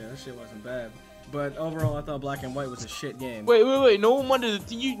 Yeah, that shit wasn't bad. But overall, I thought Black and White was a shit game. Wait. No one wanted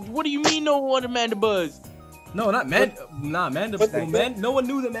what do you mean no one wanted Mandibuzz? No, not Mandibuzz. No one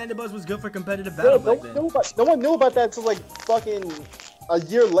knew that Mandibuzz was good for competitive battle back then. No one knew about that until like fucking a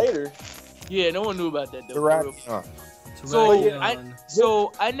year later. Yeah, no one knew about that though.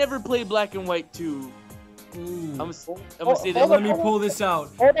 So I never played Black and White 2. I'm gonna say that. Let me pull this out.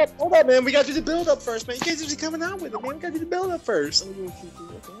 Hold up, man. We got to do the build up first, man. You guys are just coming out with it, man. We got to do the build up first.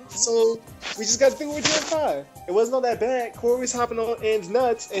 So we just got to think we're doing fine. It wasn't all that bad. Corey was hopping on N's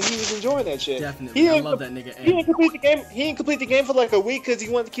nuts, and he was enjoying that shit. Definitely, I love that nigga. He didn't complete the game. He didn't complete the game for like a week because he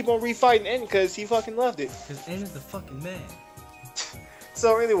wanted to keep on refighting N because he fucking loved it. Because N is the fucking man.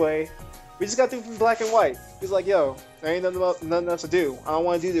 So anyway, we just got through from Black and White. He's like, yo, there ain't nothing else to do. I don't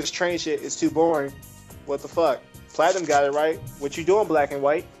want to do this train shit. It's too boring. What the fuck? Platinum got it right. What you doing, Black and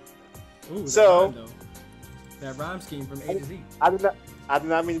White? Ooh, so that rhyme scheme from A to Z. I did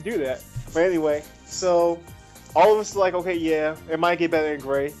not mean to do that. But anyway, so all of us are like, okay, yeah, it might get better in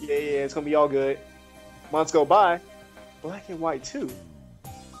gray. Yeah, it's gonna be all good. Months go by. Black and White 2.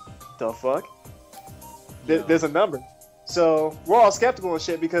 The fuck? There's a number. So we're all skeptical and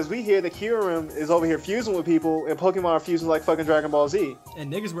shit because we hear that Kyurem is over here fusing with people and Pokemon are fusing like fucking Dragon Ball Z.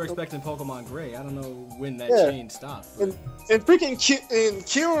 And niggas were expecting Pokemon Gray. I don't know when that chain stopped. And freaking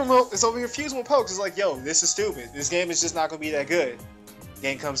Kyurem is over here fusing with Pokes. It's like, yo, this is stupid. This game is just not gonna be that good.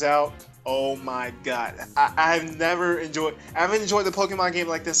 Game comes out. Oh my god. I haven't enjoyed the Pokemon game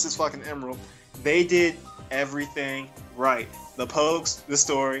like this since fucking Emerald. They did everything right. The Pokes, the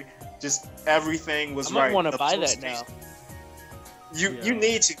story, just everything was right. I might want to buy that now. You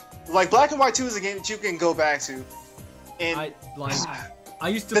need to. Like, Black and White 2 is a game that you can go back to. And I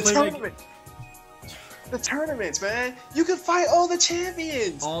used to play the tournaments, man. You can fight all the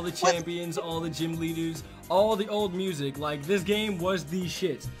champions. All the champions, all the gym leaders, all the old music. Like, this game was the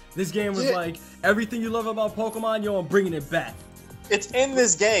shit. This game was like, everything you love about Pokemon, yo, I'm bringing it back. It's in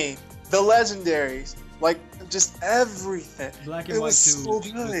this game. The legendaries. Like, just everything. Black and White 2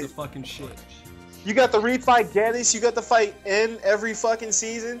 was the fucking shit. You got the refight Gadis, you got the fight in every fucking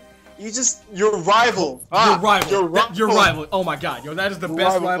season. Your rival. Your rival. Oh my god, yo, that is the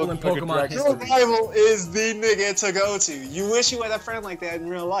best rival in Pokemon history. Your rival is the nigga to go to. You wish you had a friend like that in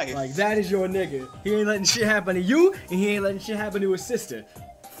real life. Like, that is your nigga. He ain't letting shit happen to you, and he ain't letting shit happen to his sister.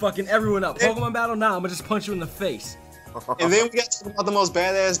 Fucking everyone up. Pokemon battle, nah, I'm gonna just punch you in the face. And then we got to talk about the most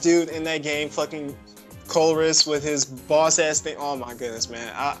badass dude in that game, fucking Colress with his boss ass thing. Oh my goodness,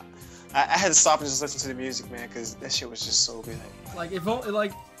 man. I had to stop and just listen to the music, man, because that shit was just so good. Like,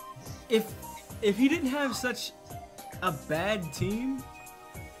 if he didn't have such a bad team,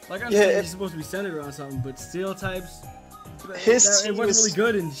 like, I understand he's supposed to be centered around something, but Steel types, it wasn't really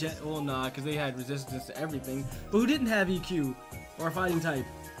good in because they had resistance to everything. But who didn't have EQ or a fighting type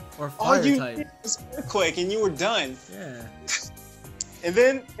or fire type? All you did was Earthquake, and you were done. Yeah. And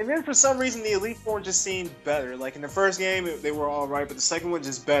then for some reason the Elite Four just seemed better. Like in the first game they were all right, but the second one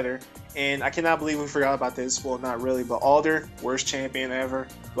just better. And I cannot believe we forgot about this. Well, not really, but Alder, worst champion ever.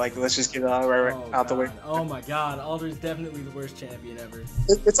 Like, let's just get it out the way. Oh my god, Alder is definitely the worst champion ever.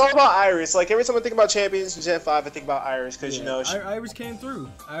 It's all about Iris. Like every time I think about champions in Gen 5, I think about Iris because you know Iris came through.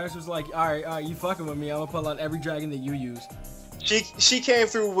 Iris was like, all right, you fucking with me? I'm gonna pull out every dragon that you use. She came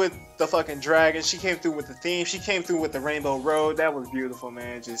through with the fucking dragon. She came through with the theme. She came through with the Rainbow Road. That was beautiful,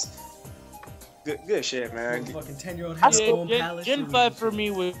 man. Just good shit, man. Fucking 10-year-old had his own palace. Gen 5 for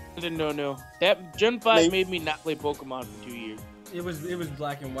me was a no. That Gen 5 made me not play Pokemon for 2 years. It was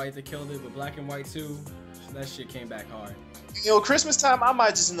Black and White that killed it, but Black and White 2, that shit came back hard. You know, Christmas time, I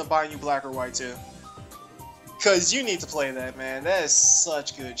might just end up buying you Black or White too. Cause you need to play that, man. That is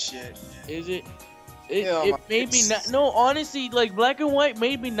such good shit. Is it? It made me not. No, honestly, like Black and White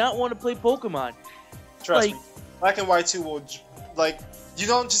made me not want to play Pokemon. Trust me, Black and White 2 will you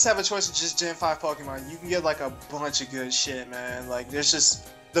don't just have a choice of just Gen 5 Pokemon. You can get like a bunch of good shit, man. Like there's just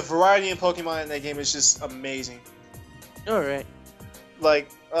the variety in Pokemon in that game is just amazing. All right. Like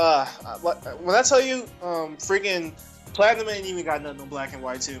when I tell you, freaking Platinum ain't even got nothing on Black and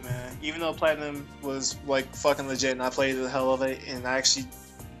White 2, man. Even though Platinum was like fucking legit and I played the hell of it and I actually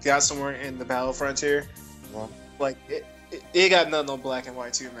got somewhere in the Battle Frontier. Like it got nothing on Black and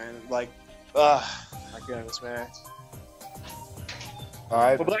White 2, man. Like, my goodness, man. All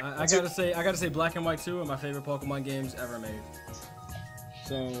right. I gotta say, Black and White 2 are my favorite Pokemon games ever made.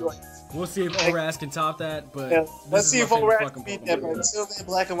 So we'll see if ORAS can top that. But yeah, let's see if ORAS can beat that. But until then,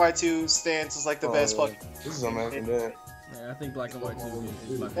 Black and White 2 stands as like the best Pokemon. This is amazing, man. Yeah, I think Black and White 2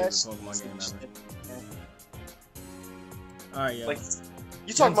 is my favorite Pokemon game ever. All right, yeah. Like,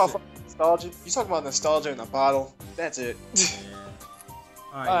 you talking about nostalgia? You talking about nostalgia in a bottle? That's it. Yeah.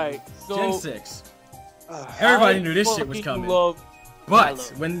 All right. So Gen 6. Everybody knew this shit was coming. But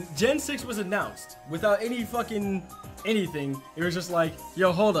when Gen 6 was announced, without any fucking anything, it was just like,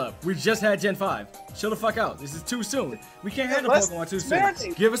 yo, hold up. We just had Gen 5. Chill the fuck out. This is too soon. We can't handle Pokemon too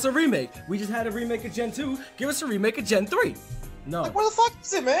soon. Give us a remake. We just had a remake of Gen 2. Give us a remake of Gen 3. No. Like, where the fuck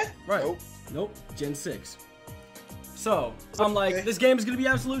is it, man? Right. Nope. Gen 6. So, I'm like, this game is going to be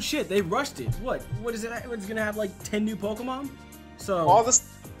absolute shit. They rushed it. What is it? It's going to have like 10 new Pokemon? So all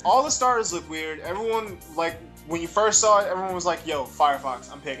the starters look weird. Everyone, like, when you first saw it, everyone was like, yo,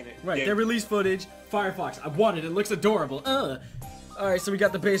 Firefox, I'm picking it. Right, yeah. they released footage. Firefox, I want it. It looks adorable. Alright, so we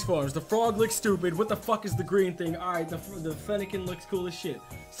got the base forms. The frog looks stupid. What the fuck is the green thing? Alright, the Fennekin looks cool as shit.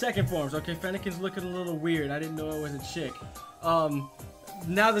 Second forms, okay, Fennekin's looking a little weird. I didn't know it was a chick.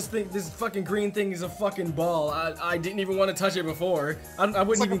 Now this fucking green thing is a fucking ball. I didn't even want to touch it before. I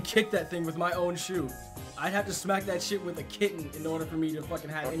wouldn't even kick that thing with my own shoe. I'd have to smack that shit with a kitten in order for me to fucking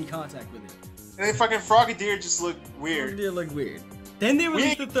have any contact with it. And then fucking Frogadier just looked weird. Frogadier looked weird. Then they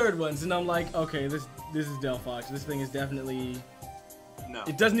released the third ones, and I'm like, okay, this is Delphox. This thing is definitely... No.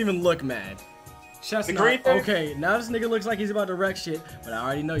 It doesn't even look mad. Chestnut, okay, now this nigga looks like he's about to wreck shit, but I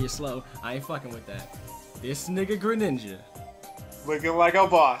already know you're slow. I ain't fucking with that. This nigga Greninja. Looking like a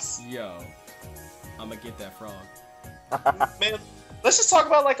boss. Yo. I'ma get that frog. Man, let's just talk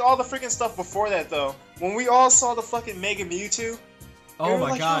about like all the freaking stuff before that though. When we all saw the fucking Mega Mewtwo. Oh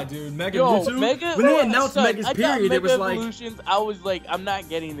my god, dude. Mega Mewtwo? When they announced Mega's period, it was like... I was like, I'm not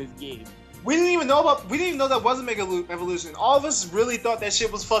getting this game. We didn't even know that wasn't Mega Evolution. All of us really thought that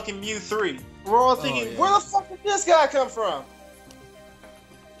shit was fucking Mew 3. We're all thinking, where the fuck did this guy come from?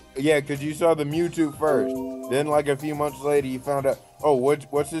 Yeah, because you saw the Mewtwo first. Then, like, a few months later, you found out, oh,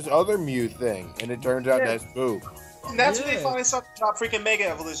 what's this other Mew thing? And it turns out that's Boo. And that's when they finally started to drop freaking Mega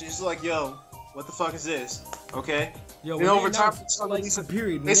Evolution. It's like, yo, what the fuck is this? Okay? Yo, then over time, like,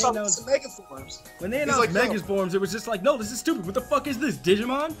 period. They started some Mega Forms. When they announced like, Mega Forms, it was just like, no, this is stupid. What the fuck is this,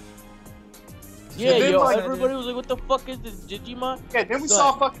 Digimon? Yeah, yo, everybody was like, what the fuck is this, Digimon? Yeah, then we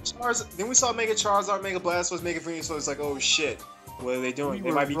saw fucking Charizard. Then we saw Mega Charizard, Mega Blastoise, Mega Venusaur. So it's like, oh shit, what are they doing?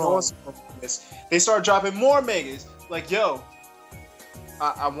 They might be doing something like this. They started dropping more Megas. Like, yo,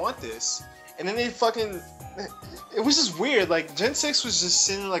 I want this. And then they fucking... It was just weird. Like, Gen 6 was just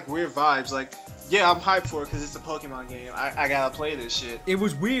sending, like, weird vibes. Like, yeah, I'm hyped for it because it's a Pokemon game. I gotta play this shit. It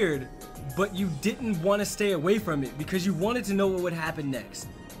was weird, but you didn't want to stay away from it because you wanted to know what would happen next.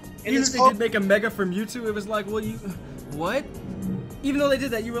 And even if they did make a Mega for Mewtwo, it was like, well, what? Even though they did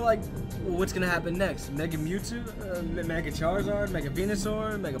that, you were like, well, what's gonna happen next? Mega Mewtwo? Mega Charizard? Mega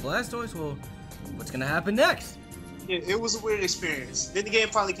Venusaur? Mega Blastoise? Well, what's gonna happen next? It was a weird experience. Then the game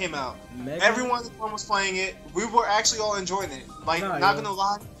finally came out. Everyone was playing it. We were actually all enjoying it. Like, not gonna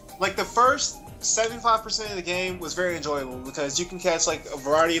lie, like the first 75% of the game was very enjoyable because you can catch like a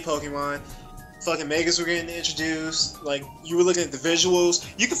variety of Pokemon. Fucking Megas were getting introduced. Like, you were looking at the visuals.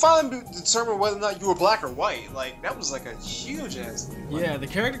 You could finally determine whether or not you were black or white. Like, that was like a huge ass. Yeah, the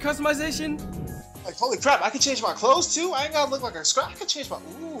character customization. Like, holy crap! I can change my clothes too. I ain't gotta look like a scrap. I can change my.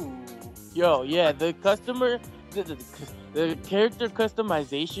 Ooh. Yo, yeah, the character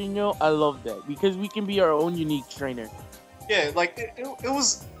customization, yo, I love that because we can be our own unique trainer. Yeah, like it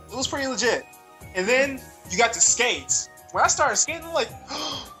was pretty legit. And then you got the skates. when I started skating, I'm like,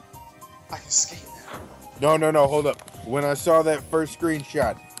 I can skate now. No, hold up. When I saw that first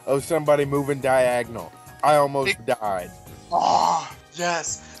screenshot of somebody moving diagonal, I almost died. Oh,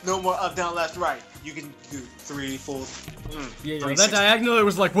 yes. No more up, down, left, right. You can do 3, 4. Yeah, that diagonal, it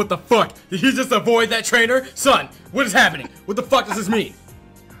was like, what the fuck? Did you just avoid that trainer? Son, what is happening? What the fuck does this mean?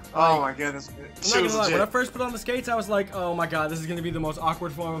 Oh my goodness. I'm not gonna lie, when I first put on the skates, I was like, oh my god, this is gonna be the most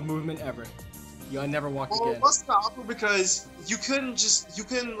awkward form of movement ever. Yo, I never walked again. Well, it wasn't awkward because you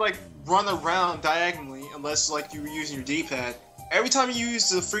couldn't like run around diagonally unless like you were using your D-pad. Every time you use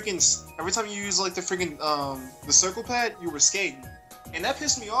the circle pad, you were skating. And that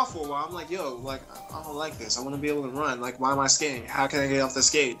pissed me off for a while. I'm like, yo, like, I don't like this. I want to be able to run. Like, why am I skating? How can I get off the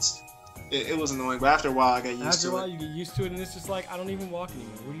skates? It was annoying, but after a while, I got used to it. After a while, you get used to it, and it's just like, I don't even walk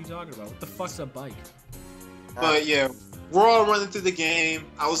anymore. What are you talking about? What the fuck's a bike? But yeah, we're all running through the game.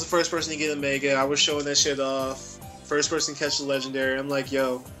 I was the first person to get a Mega. I was showing that shit off. First person to catch the Legendary. I'm like,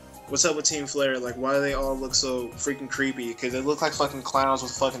 yo, what's up with Team Flare? Like, why do they all look so freaking creepy? Because they look like fucking clowns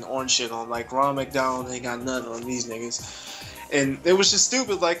with fucking orange shit on. Like, Ronald McDonald ain't got nothing on these niggas. And it was just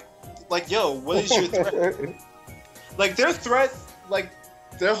stupid. Like, yo, what is your threat? Like, their threat, like,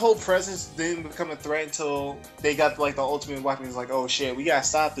 their whole presence didn't become a threat until they got, like, the ultimate weapon. It's like, oh, shit, we gotta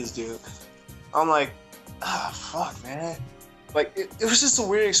stop this dude. I'm like, fuck, man. Like, it was just a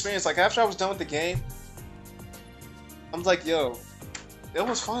weird experience. Like, after I was done with the game, I'm like, yo, it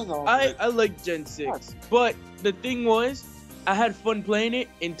was fun, though. I like Gen 6, but the thing was, I had fun playing it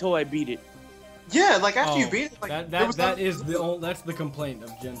until I beat it. Yeah, like after you beat it, like that's the complaint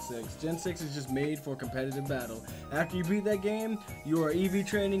of Gen 6. Gen 6 is just made for competitive battle. After you beat that game, you are EV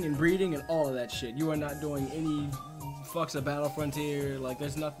training and breeding and all of that shit. You are not doing any fucks of Battle Frontier. Like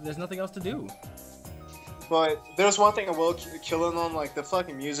there's nothing else to do. But there's one thing I will kill in on, like the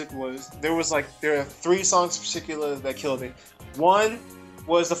fucking music was there are 3 songs in particular that killed it. One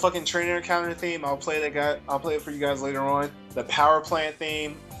was the fucking trainer encounter theme. I'll play it for you guys later on. The power plant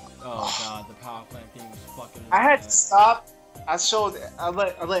theme. Oh god, the power plant theme was fucking. I had to stop. I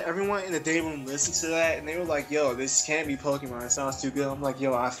let everyone in the day room listen to that, and they were like, "Yo, this can't be Pokemon. It sounds too good." I'm like,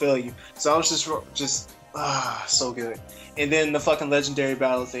 "Yo, I feel you." So I was just so good. And then the fucking legendary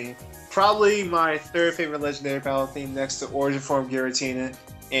battle theme. Probably my 3rd favorite legendary battle theme, next to Origin Form Giratina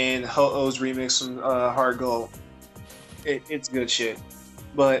and Ho-Oh's remix from Heart Gold. It's good shit.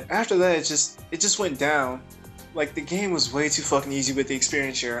 But after that, it just went down. Like, the game was way too fucking easy with the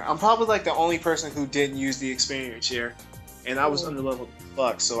experience share. I'm probably, like, the only person who didn't use the experience share. And I was underleveled as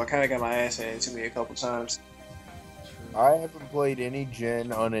fuck, so I kind of got my ass handed to me a couple times. I haven't played any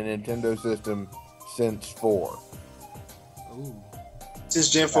gen on a Nintendo system since 4. Ooh. Since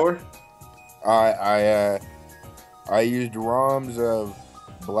Gen 4? I used ROMs of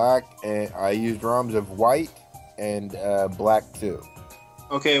black, and I used ROMs of white and black too.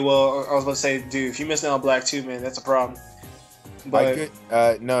 Okay, well, I was about to say, dude, if you missed out on Black 2, man, that's a problem. But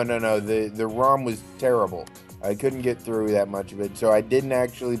no. The ROM was terrible. I couldn't get through that much of it, so I didn't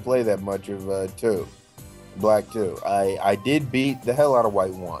actually play that much of Black 2. I did beat the hell out of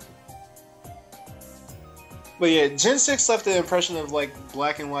White 1. But yeah, Gen 6 left the impression of, like,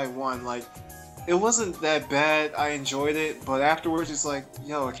 Black and White 1. Like, it wasn't that bad. I enjoyed it, but afterwards it's like,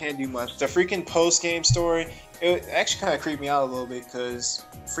 yo, I can't do much. The freaking post-game story, it actually kind of creeped me out a little bit because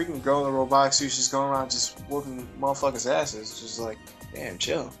freaking girl in the robotic suit's just going around just whooping motherfuckers' asses. It's just like, damn,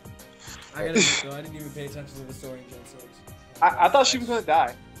 chill. I gotta admit, though, I didn't even pay attention to the story in Gen 6. I thought she was gonna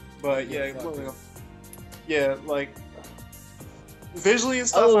die, but yeah, yeah, like visually and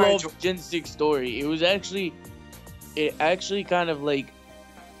stuff. I love Gen 6 story. It actually kind of like,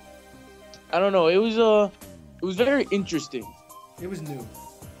 I don't know. It was very interesting. It was new.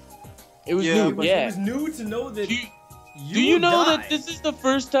 It was new. Yeah. It was new to know that. Do you know that this is the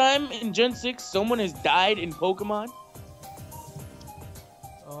first time in Gen 6 someone has died in Pokemon?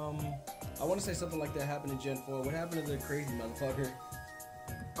 I want to say something like that happened in Gen 4. What happened to the crazy motherfucker?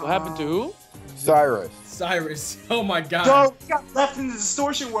 What happened to who? Cyrus. Cyrus. Oh my god. Yo, he got left in the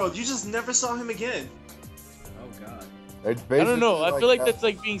distortion world. You just never saw him again. Oh god. It's I don't know. I feel like that's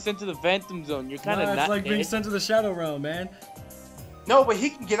like being sent to the Phantom Zone. You're kind of not. It's like being sent to the Shadow Realm, man. No, but he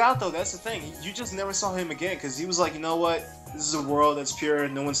can get out though. That's the thing. You just never saw him again because he was like, you know what? This is a world that's pure.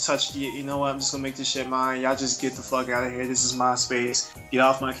 No one's touched it. You know what? I'm just gonna make this shit mine. Y'all just get the fuck out of here. This is my space. Get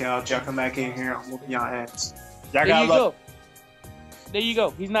off my couch. Y'all come back in here. I'm whooping y'all ass. There you go. There you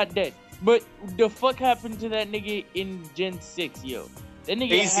go. He's not dead. But the fuck happened to that nigga in Gen 6, yo? That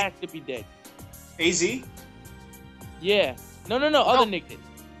nigga has to be dead. AZ? Yeah. No. Other nigga.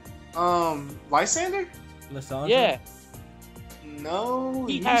 Lysander? Lysandra? Yeah. No.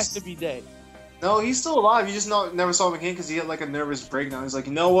 He has to be dead. No, he's still alive. You just never saw him again because he had like a nervous breakdown. He's like,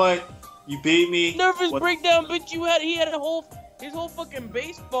 you know what? You beat me. Nervous breakdown, but he had his whole fucking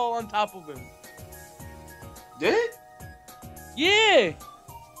baseball on top of him. Did it? Yeah.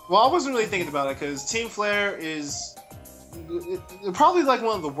 Well, I wasn't really thinking about it because Team Flare is probably like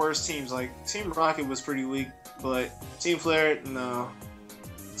one of the worst teams. Like Team Rocket was pretty weak, but Team Flare, no.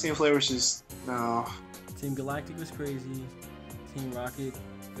 Team Flare was just no. Team Galactic was crazy. Team Rocket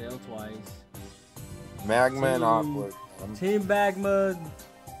failed twice. Magma and Aqua. Team Magma,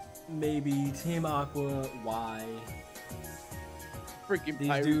 maybe. Team Aqua, why? Freaking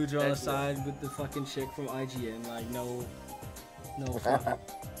These dudes are on the side with the fucking chick from IGN. Like, no fucking.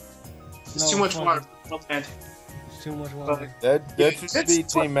 It's too much water. It's too much water. That should be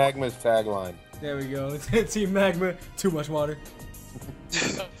Team Magma's tagline. There we go. Team Magma, too much water.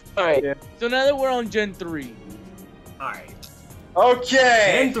 Alright, yeah. So now that we're on Gen 3. Alright.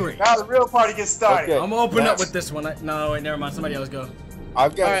 Okay. Gen 3. Now the real party gets started. Okay. I'm gonna open up with this one. No, wait, never mind. Somebody else go.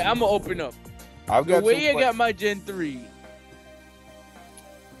 Alright, I'm gonna open up. The way I got my Gen 3.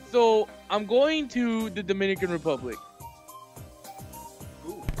 So, I'm going to the Dominican Republic.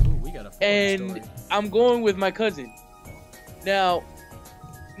 Ooh, we got a story. I'm going with my cousin. Now,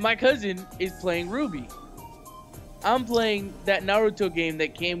 my cousin is playing Ruby. I'm playing that Naruto game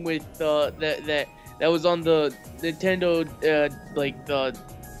that came with that was on the Nintendo like the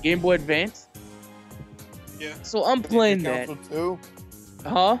Game Boy Advance. Yeah. So I'm playing that. Ninja Council 2?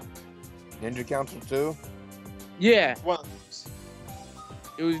 Huh? Ninja Council 2? Yeah. What?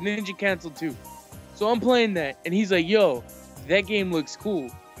 It was Ninja Council 2. So I'm playing that, and he's like, "Yo, that game looks cool,"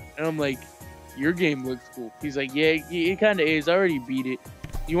 and I'm like, "Your game looks cool." He's like, "Yeah, it kind of is. I already beat it.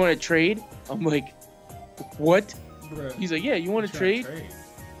 You want to trade?" I'm like, "What?" Bruh, he's like, "Yeah, you want to trade?"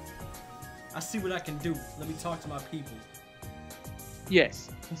 I see what I can do. Let me talk to my people.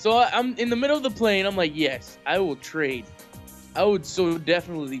 Yes. So I'm in the middle of the plane. I'm like, "Yes, I will trade. I would so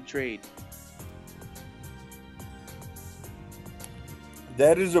definitely trade."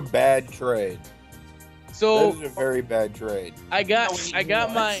 That is a bad trade. So that is a very bad trade. I got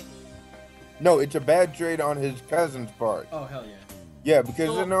my. No, it's a bad trade on his cousin's part. Oh hell yeah. Yeah,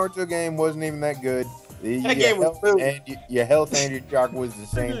 because the Naruto game wasn't even that good. That game was your health and your chakra was the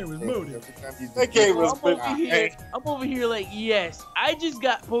same. That game was moody. That game was I'm over here like, yes, I just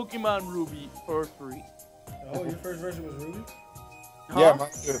got Pokemon Ruby for free. Oh, your first version was Ruby? Yeah,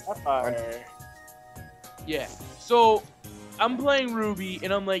 mine too. Yeah. So I'm playing Ruby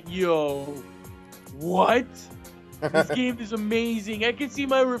and I'm like, yo, what? This game is amazing. I can see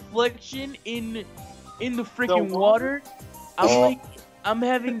my reflection in the freaking water. I'm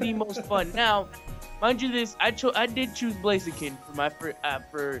having the most fun. Now, mind you, this I did choose Blaziken for my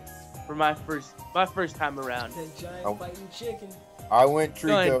first time around. That giant fighting chicken. I went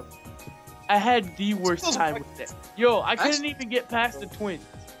Trico. I had the worst time with that. Yo, I couldn't even get past the twins.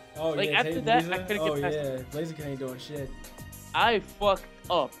 Oh like yeah, after that, I couldn't get past. Oh yeah, Blaziken ain't doing shit. I fucked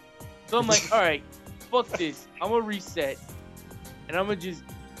up. So I'm like, all right, fuck this. I'm gonna reset, and I'm gonna just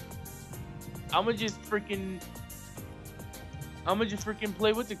freaking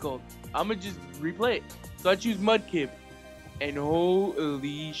play what's it called? I'm gonna just replay it. So I choose Mudkip, and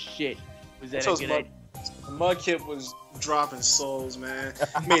holy shit, was that a good idea? Mudkip was dropping souls, man.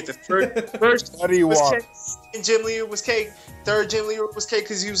 Made the first gym leader was cake. Third gym leader was cake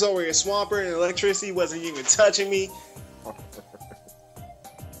because he was already a swamper and electricity wasn't even touching me.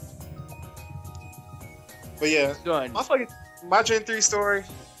 But yeah, done. My Gen 3 story,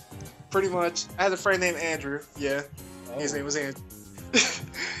 pretty much. I had a friend named Andrew. Yeah, his name was Andrew.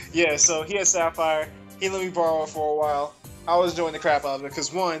 Yeah, so he had Sapphire. He let me borrow it for a while. I was enjoying the crap out of it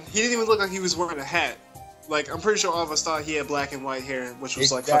because one, he didn't even look like he was wearing a hat. Like, I'm pretty sure all of us thought he had black and white hair, which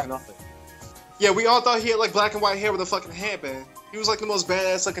was like fucking awesome. Yeah, we all thought he had like black and white hair with a fucking headband. He was like the most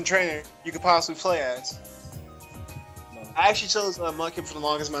badass looking trainer you could possibly play as. I actually chose Mudkip for the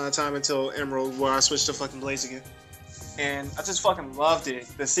longest amount of time until Emerald, where I switched to fucking Blaziken. And I just fucking loved it.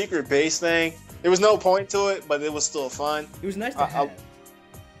 The secret base thing, there was no point to it, but it was still fun. It was nice to have.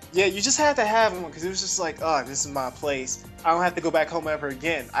 Yeah, you just had to have one because it was just like, oh, this is my place. I don't have to go back home ever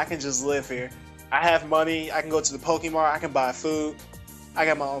again. I can just live here. I have money. I can go to the Pokemon. I can buy food. I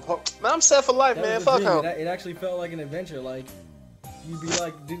got my own Man, I'm set for life, man. Fuck home. It actually felt like an adventure. Like, you'd be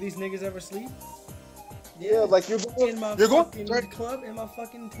like, do these niggas ever sleep? Yeah, like you're going in my fucking club, in my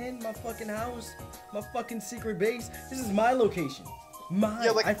fucking tent, my fucking house, my fucking secret base. This is my location. Mine. Yeah,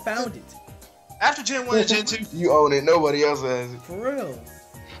 like, I found it. After Gen 1 and Gen 2, you own it. Nobody else has it. For real.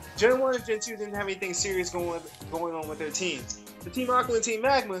 Gen 1 and Gen 2 didn't have anything serious going on with their teams. The Team Aqua and Team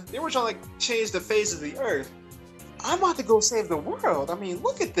Magma, they were trying to like change the face of the earth. I'm about to go save the world. I mean,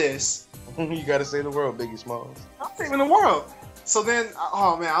 look at this. You gotta save the world, Biggie Smalls. I'm saving the world. So then,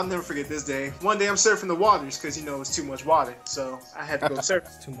 oh man, I'll never forget this day. One day I'm surfing the waters because you know it's too much water, so I had to go surf.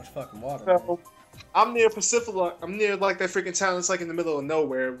 It's too much fucking water. So I'm near Pacific. I'm near like that freaking town. It's like in the middle of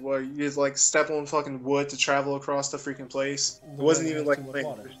nowhere where you just like step on fucking wood to travel across the freaking place. It wasn't even like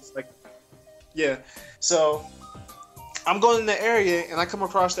land. It was just like, yeah. So I'm going in the area and I come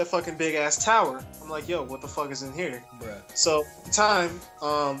across that fucking big ass tower. I'm like, yo, what the fuck is in here? Bruh. So at the time,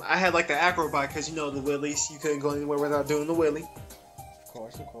 I had like the acro bike because you know the wheelies. You couldn't go anywhere without doing the wheelie. Of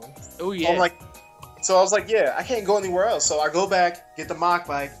course, of course. Oh yeah. So I was like, yeah, I can't go anywhere else. So I go back, get the mock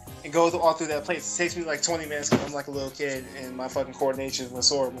bike, and go all through that place. It takes me like 20 minutes because I'm like a little kid and my fucking coordination was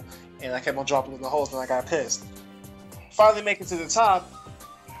horrible. And I kept on dropping in the holes and I got pissed. Finally make it to the top,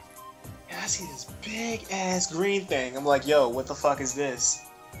 and I see this big ass green thing. I'm like, yo, what the fuck is this?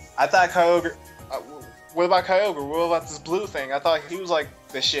 I thought Kyogre. What about Kyogre? What about this blue thing? I thought he was like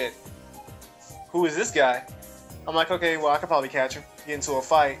the shit. Who is this guy? I'm like, okay, well, I could probably catch him. Get into a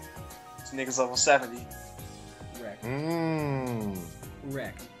fight. This nigga's level 70. Wreck.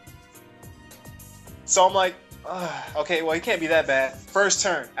 Wreck. So I'm like, okay, well, he can't be that bad. First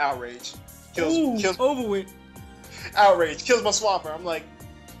turn, outrage. Kills over with. Outrage. Kills my Swampert. I'm like,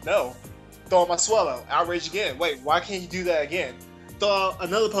 no. Throw out my Swellow. Outrage again. Wait, why can't you do that again? Throw out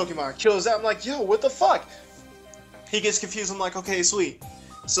another Pokemon. Kills that. I'm like, yo, what the fuck? He gets confused. I'm like, okay, sweet.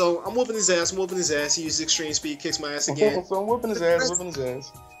 So I'm whooping his ass. He uses extreme speed, kicks my ass again. So I'm whooping his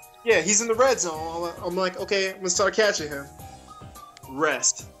ass, Yeah, he's in the red zone. I'm like, okay, I'm gonna start catching him.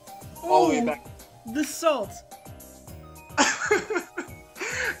 Rest. All the way back. The salt.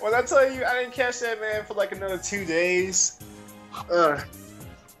 When I tell you I didn't catch that man for like another 2 days,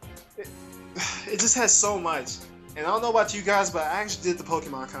 it just has so much. And I don't know about you guys, but I actually did the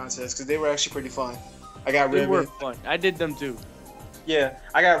Pokemon contest because they were actually pretty fun. I got ribbons. They were fun. I did them too. Yeah,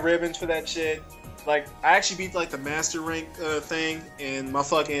 I got ribbons for that shit. Like, I actually beat like the master rank thing, and my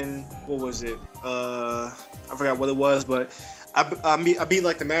fucking, what was it? I forgot what it was, but I beat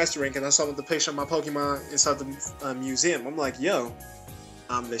like the master rank, and I saw the picture of my Pokemon inside the museum. I'm like, yo,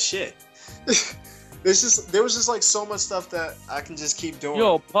 I'm the shit. There was just like so much stuff that I can just keep doing.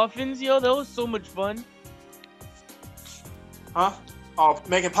 Yo, Puffins, yo, that was so much fun. Huh? Oh,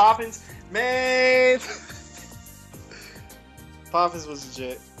 making Poppins? Man! Poppins was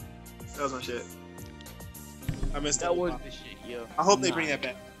legit. That was my shit. I missed that. Was the shit, yo. I hope they bring that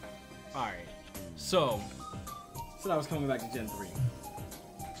back. Alright. So I was coming back to Gen 3.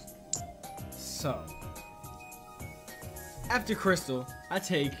 So, after Crystal, I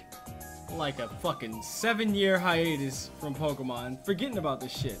take like a fucking 7-year hiatus from Pokemon, forgetting about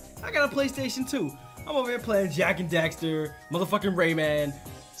this shit. I got a PlayStation 2. I'm over here playing Jack and Daxter, motherfucking Rayman,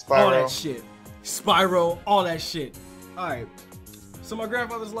 all that shit. Spyro, all that shit. Alright. So my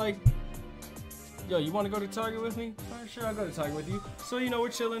grandfather's like, yo, you want to go to Target with me? Alright, sure, I'll go to Target with you. So, you know, we're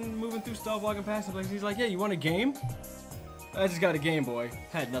chilling, moving through stuff, walking past the place. He's like, yeah, you want a game? I just got a Game Boy.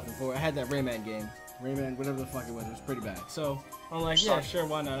 Had nothing for it. I had that Rayman game. Rayman, whatever the fuck it was pretty bad. So, I'm like, yeah, sure,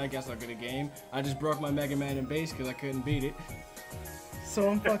 why not? I guess I'll get a game. I just broke my Mega Man in base because I couldn't beat it. So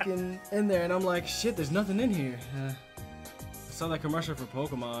I'm fucking in there, and I'm like, shit, there's nothing in here. I saw that commercial for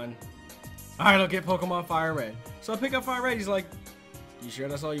Pokemon. Alright, I'll get Pokemon Fire Red. So I pick up Fire Red. He's like, you sure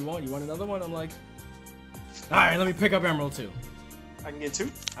that's all you want? You want another one? I'm like, alright, let me pick up Emerald too. I can get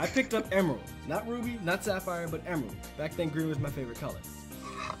 2? I picked up Emerald. Not Ruby, not Sapphire, but Emerald. Back then, green was my favorite color.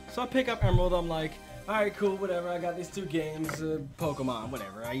 So I pick up Emerald. I'm like, alright, cool, whatever. I got these 2 games, Pokemon,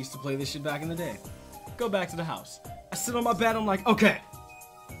 whatever. I used to play this shit back in the day. Go back to the house. I sit on my bed. I'm like, okay.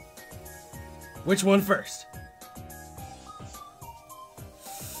 Which one first?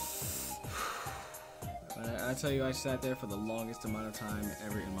 I tell you, I sat there for the longest amount of time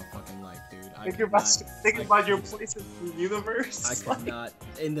ever in my fucking life, dude. Think about your place in the universe. I could not,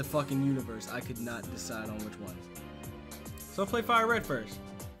 in the fucking universe, I could not decide on which one. So I play Fire Red first.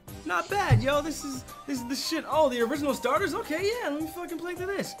 Not bad, yo. This is the shit. Oh, the original starters? Okay, yeah. Let me fucking play through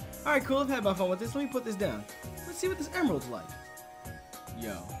this. All right, cool. I've had my fun with this. Let me put this down. Let's see what this Emerald's like.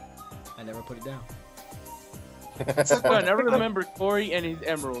 Yo, I never put it down. I never remember Corey and his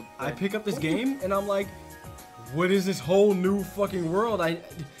Emerald. I pick up this game and I'm like, what is this whole new fucking world?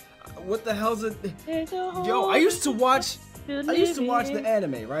 What the hell's it? Yo, I used to watch the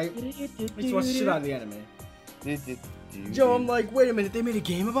anime, right? I used to watch the shit out of the anime. Yo, I'm like, wait a minute, they made a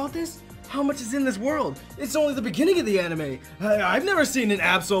game about this? How much is in this world? It's only the beginning of the anime. I've never seen an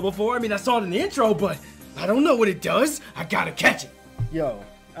Absol before. I mean, I saw it in the intro, but I don't know what it does. I gotta catch it. Yo,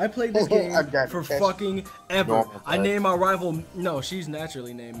 I played this game for fucking ever. I named my rival. No, she's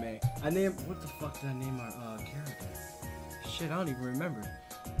naturally named May. What the fuck did I name my character? Shit, I don't even remember.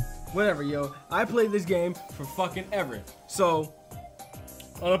 Whatever, yo. I played this game for fucking ever. So,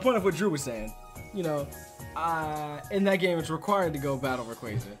 on the point of what Drew was saying, you know, in that game it's required to go battle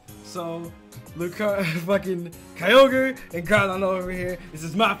Rayquaza. So, fucking Kyogre and Groudon over here. This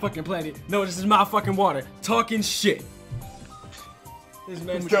is my fucking planet. No, this is my fucking water. Talking shit. This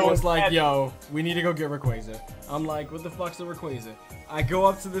man was like, yo, we need to go get Rayquaza. I'm like, what the fuck's a Rayquaza? I go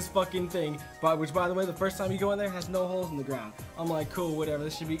up to this fucking thing, which by the way, the first time you go in there has no holes in the ground. I'm like, cool, whatever,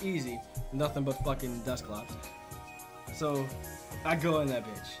 this should be easy. Nothing but fucking Dusclops. So, I go in that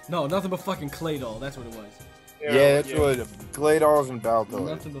bitch. No, nothing but fucking Claydol, that's what it was. Yeah, that's what Claydolls and Baltoy.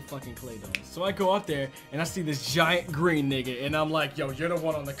 Nothing but fucking Claydolls. So I go up there, and I see this giant green nigga, and I'm like, yo, you're the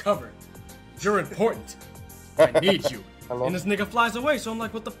one on the cover. You're important. I need you. Hello? And this nigga flies away, so I'm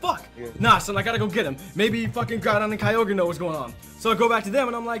like, what the fuck? Yeah. Nah, son, I gotta go get him. Maybe fucking Groudon and Kyogre know what's going on. So I go back to them,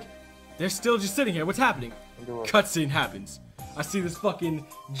 and I'm like, they're still just sitting here. What's happening? Cutscene happens. I see this fucking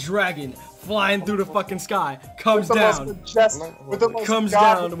dragon flying through the fucking sky. Comes down with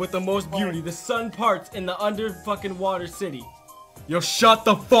the most beauty. The sun parts in the under fucking water city. Yo, shut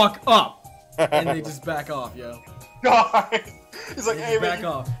the fuck up. And they just back off, yo. God. He's like, hey, back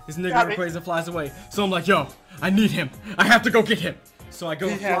off. This nigga Rayquaza flies away. So I'm like, yo, I need him. I have to go get him. So I go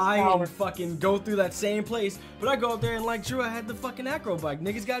fly and fucking go through that same place. But I go up there and like Drew, I had the fucking acro bike.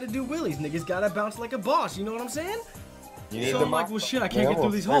 Niggas gotta do wheelies. Niggas gotta bounce like a boss. You know what I'm saying? So I'm like, well shit, I can't get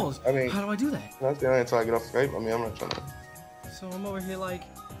through these holes. I mean, how do I do that? That's the only until I get off Skype. I mean, I'm not trying to. So I'm over here like,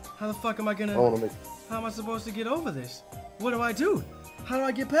 how the fuck am I gonna, how am I supposed to get over this? What do I do? How do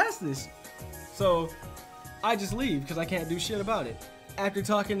I get past this? So I just leave because I can't do shit about it. After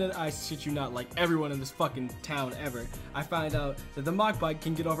talking to, I shit you not, like everyone in this fucking town ever, I find out that the mock bike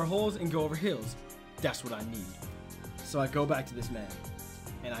can get over holes and go over hills. That's what I need. So I go back to this man,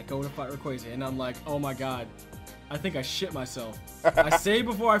 and I go to fight Rayquaza, and I'm like, oh my god, I think I shit myself. I saved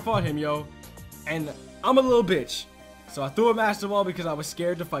before I fought him, yo, and I'm a little bitch. So I threw a Master Ball because I was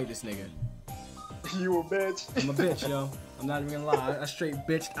scared to fight this nigga. You a bitch. I'm a bitch, yo. I'm not even gonna lie. I straight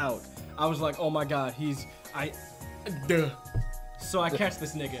bitched out. I was like, oh my god, duh. So I catch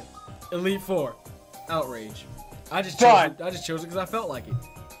this nigga. Elite Four. Outrage. I just chose it because I felt like it.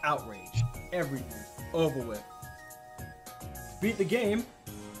 Outrage. Everything. Over with. Beat the game.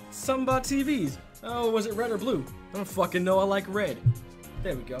 Something about TVs. Oh, was it red or blue? I don't fucking know. I like red.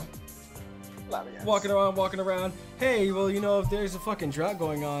 There we go. Walking around. Hey, well, you know, if there's a fucking drought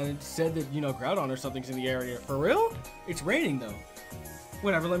going on, it said that, you know, Groudon or something's in the area. For real? It's raining, though.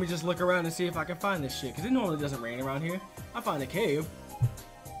 Whatever, let me just look around and see if I can find this shit, because it normally doesn't rain around here. I find a cave.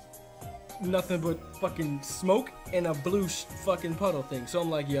 Nothing but fucking smoke and a blue fucking puddle thing. So I'm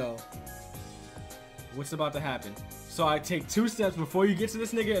like, yo, what's about to happen? So I take 2 steps before you get to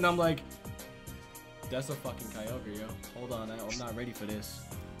this nigga, and I'm like, that's a fucking Kyogre, yo. Hold on, I'm not ready for this.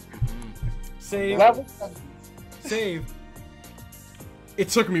 Save. Save. It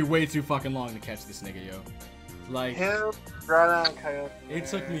took me way too fucking long to catch this nigga, yo. Like, it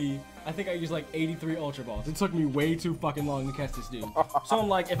took me, I think I used like 83 Ultra Balls. It took me way too fucking long to catch this dude. So I'm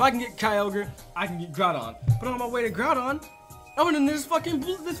like, if I can get Kyogre, I can get Groudon. But on my way to Groudon, I went in this fucking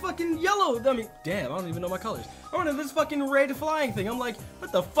yellow. I mean, damn, I don't even know my colors. I went in this fucking red flying thing. I'm like,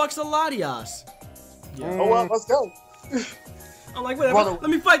 what the fuck's a Latias? Yeah. Oh well, let's go. I'm like, whatever, let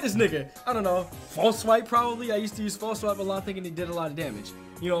me fight this nigga. I don't know, false swipe probably. I used to use false swipe a lot thinking it did a lot of damage.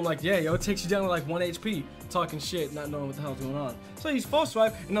 You know, I'm like, yeah, yo, it takes you down to like 1 HP, talking shit, not knowing what the hell's going on. So I use false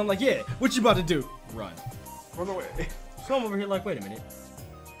swipe, and I'm like, yeah, what you about to do? Run. Run away. So I'm over here like, wait a minute.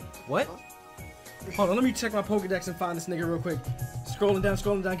 What? Hold on, let me check my Pokedex and find this nigga real quick. Scrolling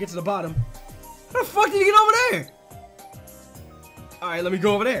down, get to the bottom. How the fuck did you get over there? Alright, let me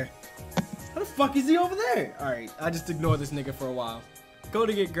go over there. How the fuck is he over there? Alright, I just ignore this nigga for a while. Go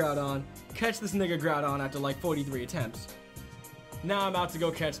to get Groudon, catch this nigga Groudon after like 43 attempts. Now I'm out to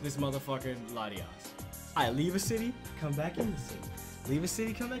go catch this motherfucker Latias. I leave a city, come back in the city. Leave a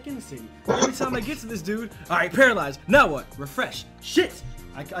city, come back in the city. Every time I get to this dude, alright, paralyzed. Now what? Refresh. Shit!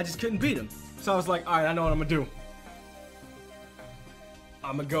 I just couldn't beat him. So I was like, alright, I know what I'm gonna do.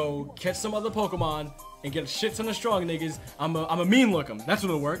 I'm gonna go catch some other Pokemon and get a shit ton of strong niggas. I'm a mean look them. That's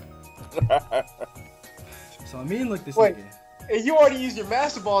what'll work. So I mean look this nigga. And you already used your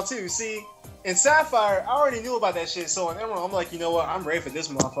Master Ball too. See, in Sapphire, I already knew about that shit. So in Emerald, I'm like, you know what? I'm ready for this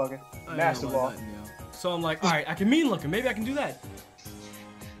motherfucker. Master Ball. So I'm like, alright, I can mean look him. Maybe I can do that.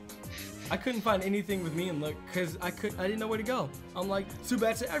 I couldn't find anything with mean look because I didn't know where to go. I'm like,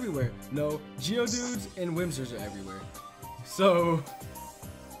 Zubats are everywhere. No, Geodudes and Whimsers are everywhere. So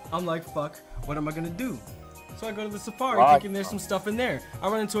I'm like, fuck, what am I gonna do? So I go to the Safari thinking there's some stuff in there. I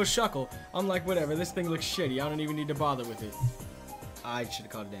run into a Shuckle. I'm like, whatever, this thing looks shitty. I don't even need to bother with it. I should have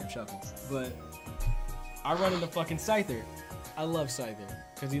called it damn Shuckle. But I run into fucking Scyther. I love Scyther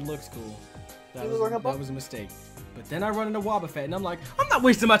because he looks cool. That was a mistake. But then I run into Wobbuffet and I'm like, I'm not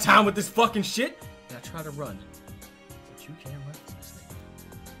wasting my time with this fucking shit. And I try to run. But you can't run from this thing.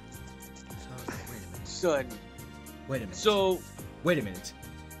 So I was like, wait a minute. Son. Wait a minute. So. Wait a minute.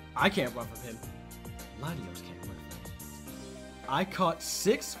 I can't run from him. Latios can't run from him. I caught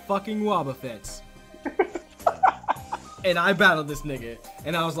 6 fucking Wobbuffets. And I battled this nigga.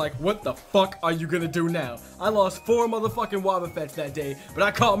 And I was like, what the fuck are you gonna do now? I lost 4 motherfucking Wobbuffets that day, but I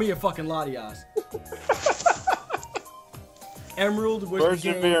caught me a fucking Latios. Emerald was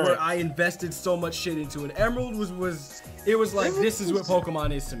the game where I invested so much shit into it. Emerald was like, this is what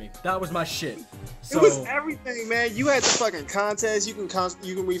Pokemon is to me. That was my shit. So, it was everything, man. You had the fucking contest. You can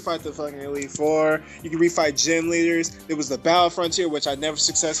refight the fucking Elite Four. You can refight gym leaders. There was the Battle Frontier, which I never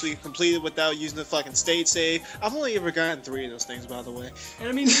successfully completed without using the fucking state save. I've only ever gotten 3 of those things, by the way. And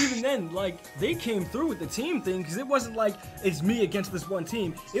I mean, even then, like, they came through with the team thing, because it wasn't like, it's me against this one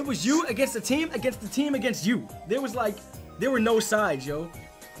team. It was you against the team against you. There were no sides, yo.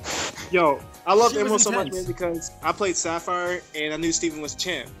 Yo, I love Emerald so much, man, because I played Sapphire and I knew Steven was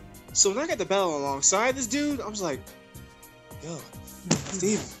champ. So when I got the battle alongside this dude, I was like, yo,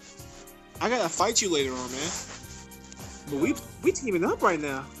 Steven, I gotta fight you later on, man. But we teaming up right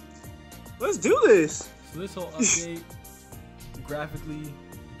now. Let's do this. So this whole update, graphically,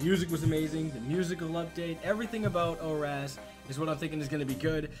 music was amazing. The musical update, everything about ORAS is what I'm thinking is gonna be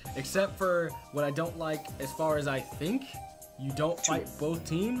good, except for what I don't like as far as I think. You don't fight both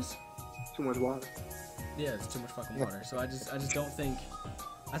teams. Too much water. Yeah, it's too much fucking water. So I just don't think.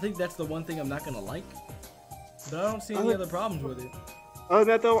 I think that's the one thing I'm not gonna like. But I don't see any other problems with it. Other than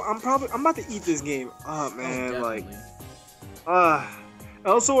that though, I'm about to eat this game. Oh man,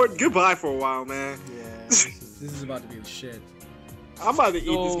 Elsword, goodbye for a while, man. Yeah, this is about to be the shit. I'm about to eat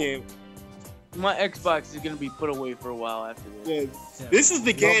this game. My Xbox is gonna be put away for a while after this. Yeah. This is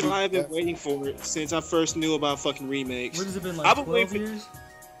the game I've been waiting for since I first knew about fucking remakes. What has it been, like 12 years?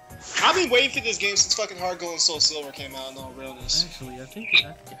 I've been waiting for this game since fucking Heart Gold and Soul Silver came out in all realness. Actually, I think it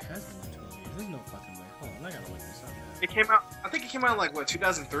has been like 12 years. There's no fucking way. Hold on, I gotta look this up now. It came out, I think it came out in like, what,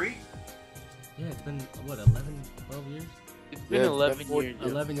 2003? Yeah, it's been, what, 11, 12 years? It's been 11 years.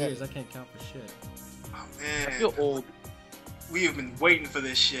 11 years, I can't count for shit. Oh man. I feel old. We have been waiting for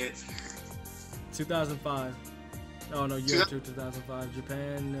this shit. 2005. Oh no, year 2, 2005.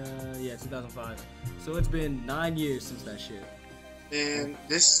 Japan, yeah, 2005. So it's been 9 years since that shit. And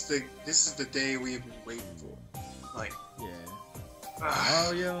this is the day we have been waiting for. Like, yeah.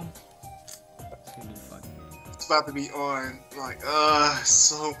 Oh yo, it's gonna be fucking. It's about to be on. Like,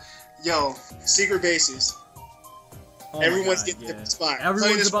 so, yo, secret bases. Oh everyone's getting different spot.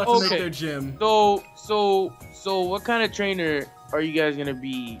 Everyone's about to make their gym. So, what kind of trainer are you guys gonna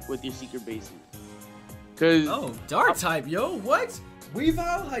be with your secret bases? Cause Dark type, yo, what?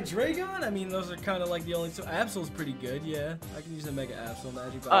 Weavile, Hydreigon? I mean, those are kind of like the only two. Absol's pretty good, yeah. I can use a Mega Absol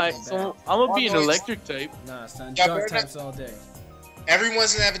Magic. Alright, so I'm gonna be an electric type. Nah, son, Dark types all day.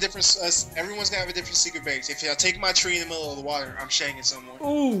 Everyone's gonna have a different. Everyone's gonna have a different secret base. If I take my tree in the middle of the water, I'm shanking someone.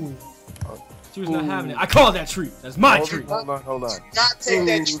 Ooh. She was not having it. I call that tree. That's my tree. Hold on. Do not take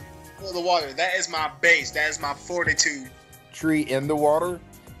that tree in the middle of the water. That is my base. That is my fortitude. Tree in the water?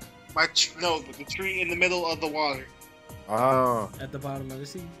 No, but the tree in the middle of the water. At the bottom of the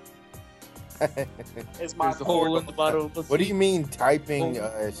sea. It's my hole in the bottom of the sea. What do you mean typing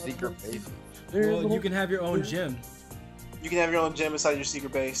secret bases? Well, you can have your own gym. You can have your own gym inside your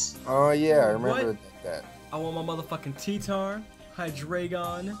secret base. Oh yeah, I remember that. I want my motherfucking T-Tar,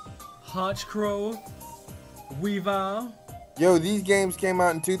 Hydreigon, Honchkrow, Weavile. Yo, these games came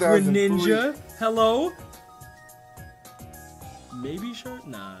out in 2003. Greninja, hello. Maybe Sharp?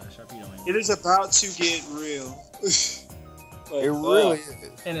 Nah, Sharpie don't. It is about to get real. It really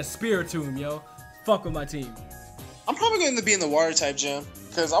is. And a Spiritomb, yo. Fuck with my team. I'm probably going to be in the water type gym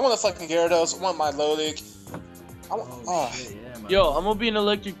because I want a fucking Gyarados. I want my Lodic. Shit, yeah, yo, I'm gonna be an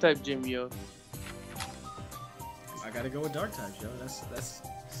electric type gym, yo. I gotta go with dark types, yo. That's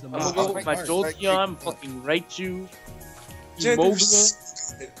the I'm gonna go with my Jolteon, fucking Raichu,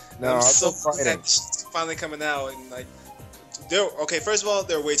 No, I'm so fighting. that's finally coming out and like. Okay, first of all,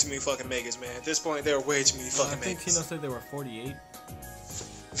 there are way too many fucking Megas, man. At this point, there are way too many fucking Megas. I think Megas. Tino said there were 48.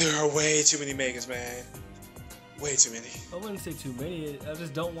 There are way too many Megas, man. Way too many. I wouldn't say too many. I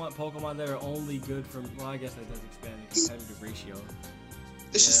just don't want Pokemon that are only good from. Well, I guess that does expand the competitive ratio.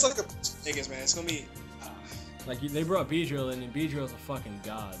 It's just like a Megas, man. It's gonna be. Like they brought Beedrill in, and Beedrill's a fucking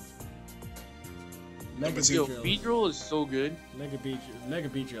god. Mega Beedrill. Beedrill is so good. Mega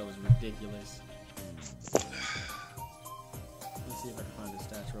Beedrill is ridiculous. see if I can find his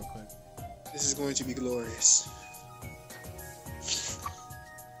stats real quick. This is going to be glorious.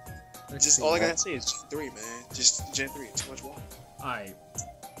 Let's Just see. all I gotta say is Gen 3, man. Just Gen 3. Too much water. Alright.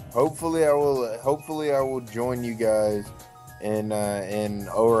 Hopefully I will join you guys in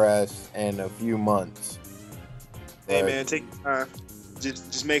ORAS in a few months. Hey man, take your time.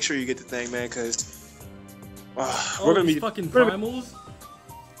 Just make sure you get the thing, man, because We're gonna be fucking primals.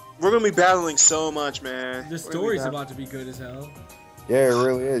 We're gonna be battling so much, man. The story's about to be good as hell. Yeah, it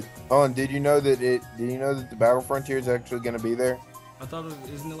really is. Oh, and did you know that the Battle Frontier is actually gonna be there? I thought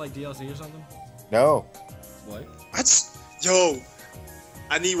isn't it like DLC or something? No. What? Yo,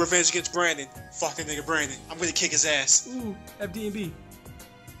 I need revenge against Brandon. Fucking nigga Brandon. I'm gonna kick his ass. Ooh, FD&B.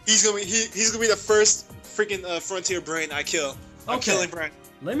 He's gonna be the first freaking Frontier brain I kill. I'm killing Brandon.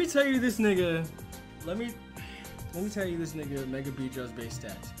 Let me tell you this nigga. Let me tell you this nigga Mega Beedrill's base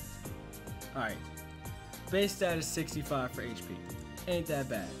stats. Alright. Base stat is 65 for HP. Ain't that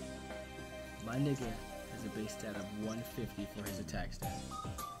bad. My nigga has a base stat of 150 for his attack stat.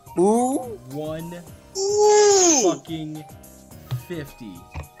 Ooh. Fucking 50.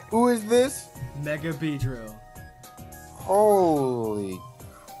 Who is this? Mega Beedrill. Holy.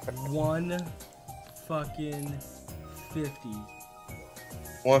 One fucking 50.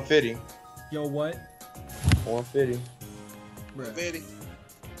 150. Yo, what? 150. Bruh.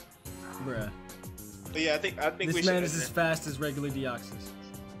 Bruh. But yeah, I think we This should. man is as fast as regular Deoxys.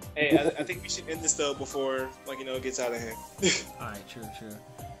 Hey, I think we should end this though before it gets out of hand. Alright, sure.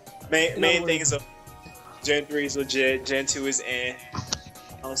 Main thing is Gen 3 is legit. Gen 2 is I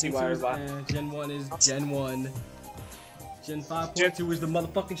don't see why everybody. Gen 1 is Gen 1. Gen 5.2 is the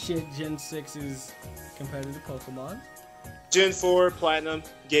motherfucking shit. Gen 6 is competitive Pokemon. Gen 4 Platinum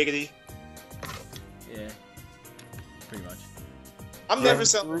Giggity. Yeah, pretty much. I'm never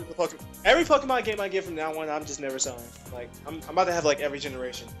selling the Pokemon. Every Pokemon game I get from now on, I'm just never selling. Like I'm about to have like every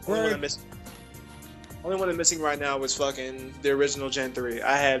generation. Only one I'm missing right now was fucking the original Gen 3.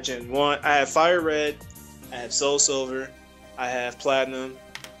 I have Gen 1. I have Fire Red. I have Soul Silver. I have Platinum.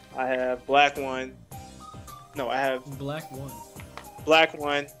 I have Black 1. No, I have Black 1. Black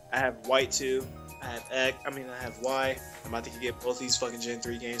 1. I have White 2. I have X. I have Y. I'm about to get both these fucking Gen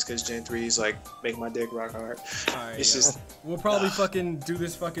 3 games because Gen 3 is like make my dick rock hard. Alright, It's just we'll probably fucking do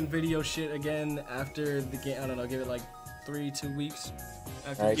this fucking video shit again after the game. I don't know, give it like 2 weeks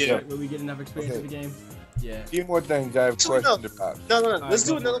after when we get enough experience in the game. Yeah. A few more things I have questions about. No. Let's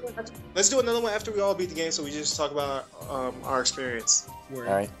do another one. Let's do another one after we all beat the game, so we just talk about our experience. All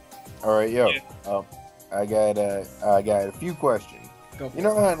right, yo. Yeah. I got a few questions. You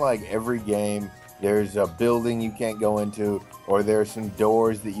know how in like every game there's a building you can't go into, or there's some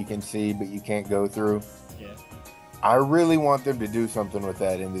doors that you can see but you can't go through? Yeah. I really want them to do something with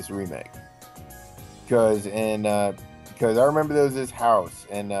that in this remake. Because I remember there was this house,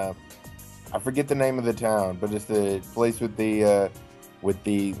 and I forget the name of the town, but it's the place with the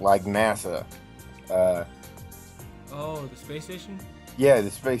like NASA. Oh, the space station? Yeah, the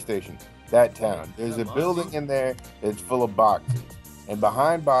space station. That town. There's a building in there that's full of boxes. And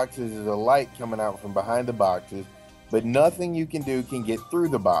behind boxes is a light coming out from behind the boxes, but nothing you can do can get through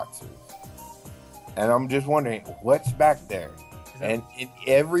the boxes. And I'm just wondering, what's back there? And in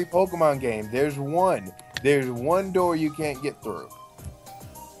every Pokemon game, there's one door you can't get through.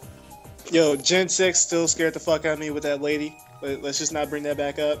 Yo, Gen 6 still scared the fuck out of me with that lady. But let's just not bring that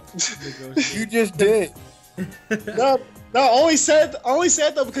back up. You just did. No, only said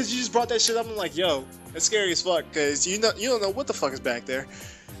though because you just brought that shit up. I'm like, yo, that's scary as fuck because you don't know what the fuck is back there.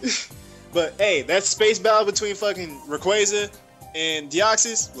 But hey, that space battle between fucking Rayquaza and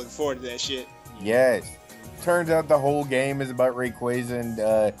Deoxys, looking forward to that shit. Yes. Turns out the whole game is about Rayquaza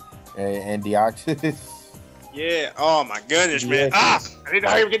and Deoxys. Yeah. Oh my goodness, man. I need to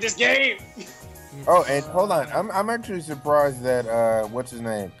hurry up get this game. Oh, and hold on. I'm actually surprised that what's his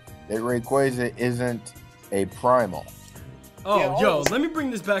name? That Rayquaza isn't a primal. Oh, yeah, yo, let me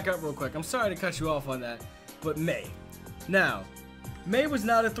bring this back up real quick. I'm sorry to cut you off on that, but May. Now, May was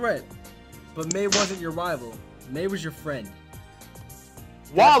not a threat, but May wasn't your rival. May was your friend.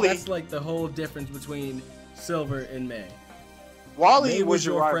 Wally. That's like the whole difference between Silver and May. Wally May was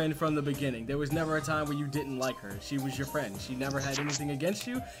your rival. friend from the beginning. There was never a time where you didn't like her. She was your friend. She never had anything against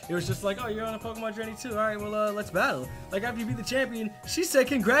you. It was just like, oh, you're on a Pokemon journey too. All right, well, let's battle. Like after you beat the champion, she said,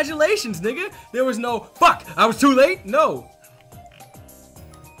 congratulations, nigga. There was no, fuck, I was too late. No.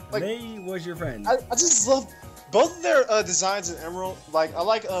 Like, May was your friend. I just love both of their designs in Emerald. Like I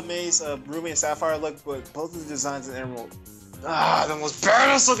like May's Ruby and Sapphire look, but both of the designs in Emerald. The most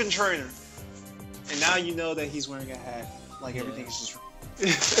badass looking trainer. And now you know that he's wearing a hat. Like everything is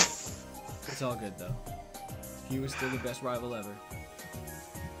just. It's all good though. Hugh is still the best rival ever.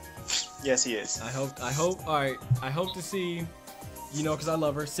 Yes, he is. I hope, alright, I hope to see, you know, because I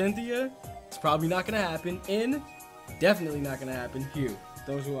love her. Cynthia, it's probably not going to happen. In, definitely not going to happen. Hugh,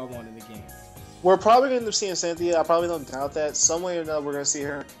 those who I want in the game. We're probably going to end up seeing Cynthia. I probably don't doubt that. Some way or another, we're going to see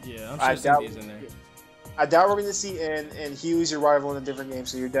her. Yeah, I'm sure Cynthia's in there. I doubt we're going to see N, and Hugh's your rival in a different game,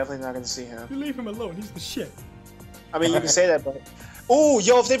 so you're definitely not going to see him. You leave him alone. He's the shit. I mean, you can say that, but... Oh,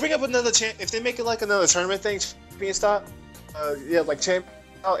 yo, if they bring up another... if they make it like another tournament thing, champion style, yeah, like champion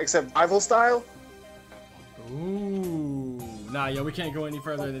style, except rival style. Ooh. Nah, yo, we can't go any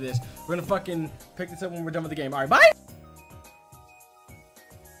further into this. We're going to fucking pick this up when we're done with the game. All right, bye!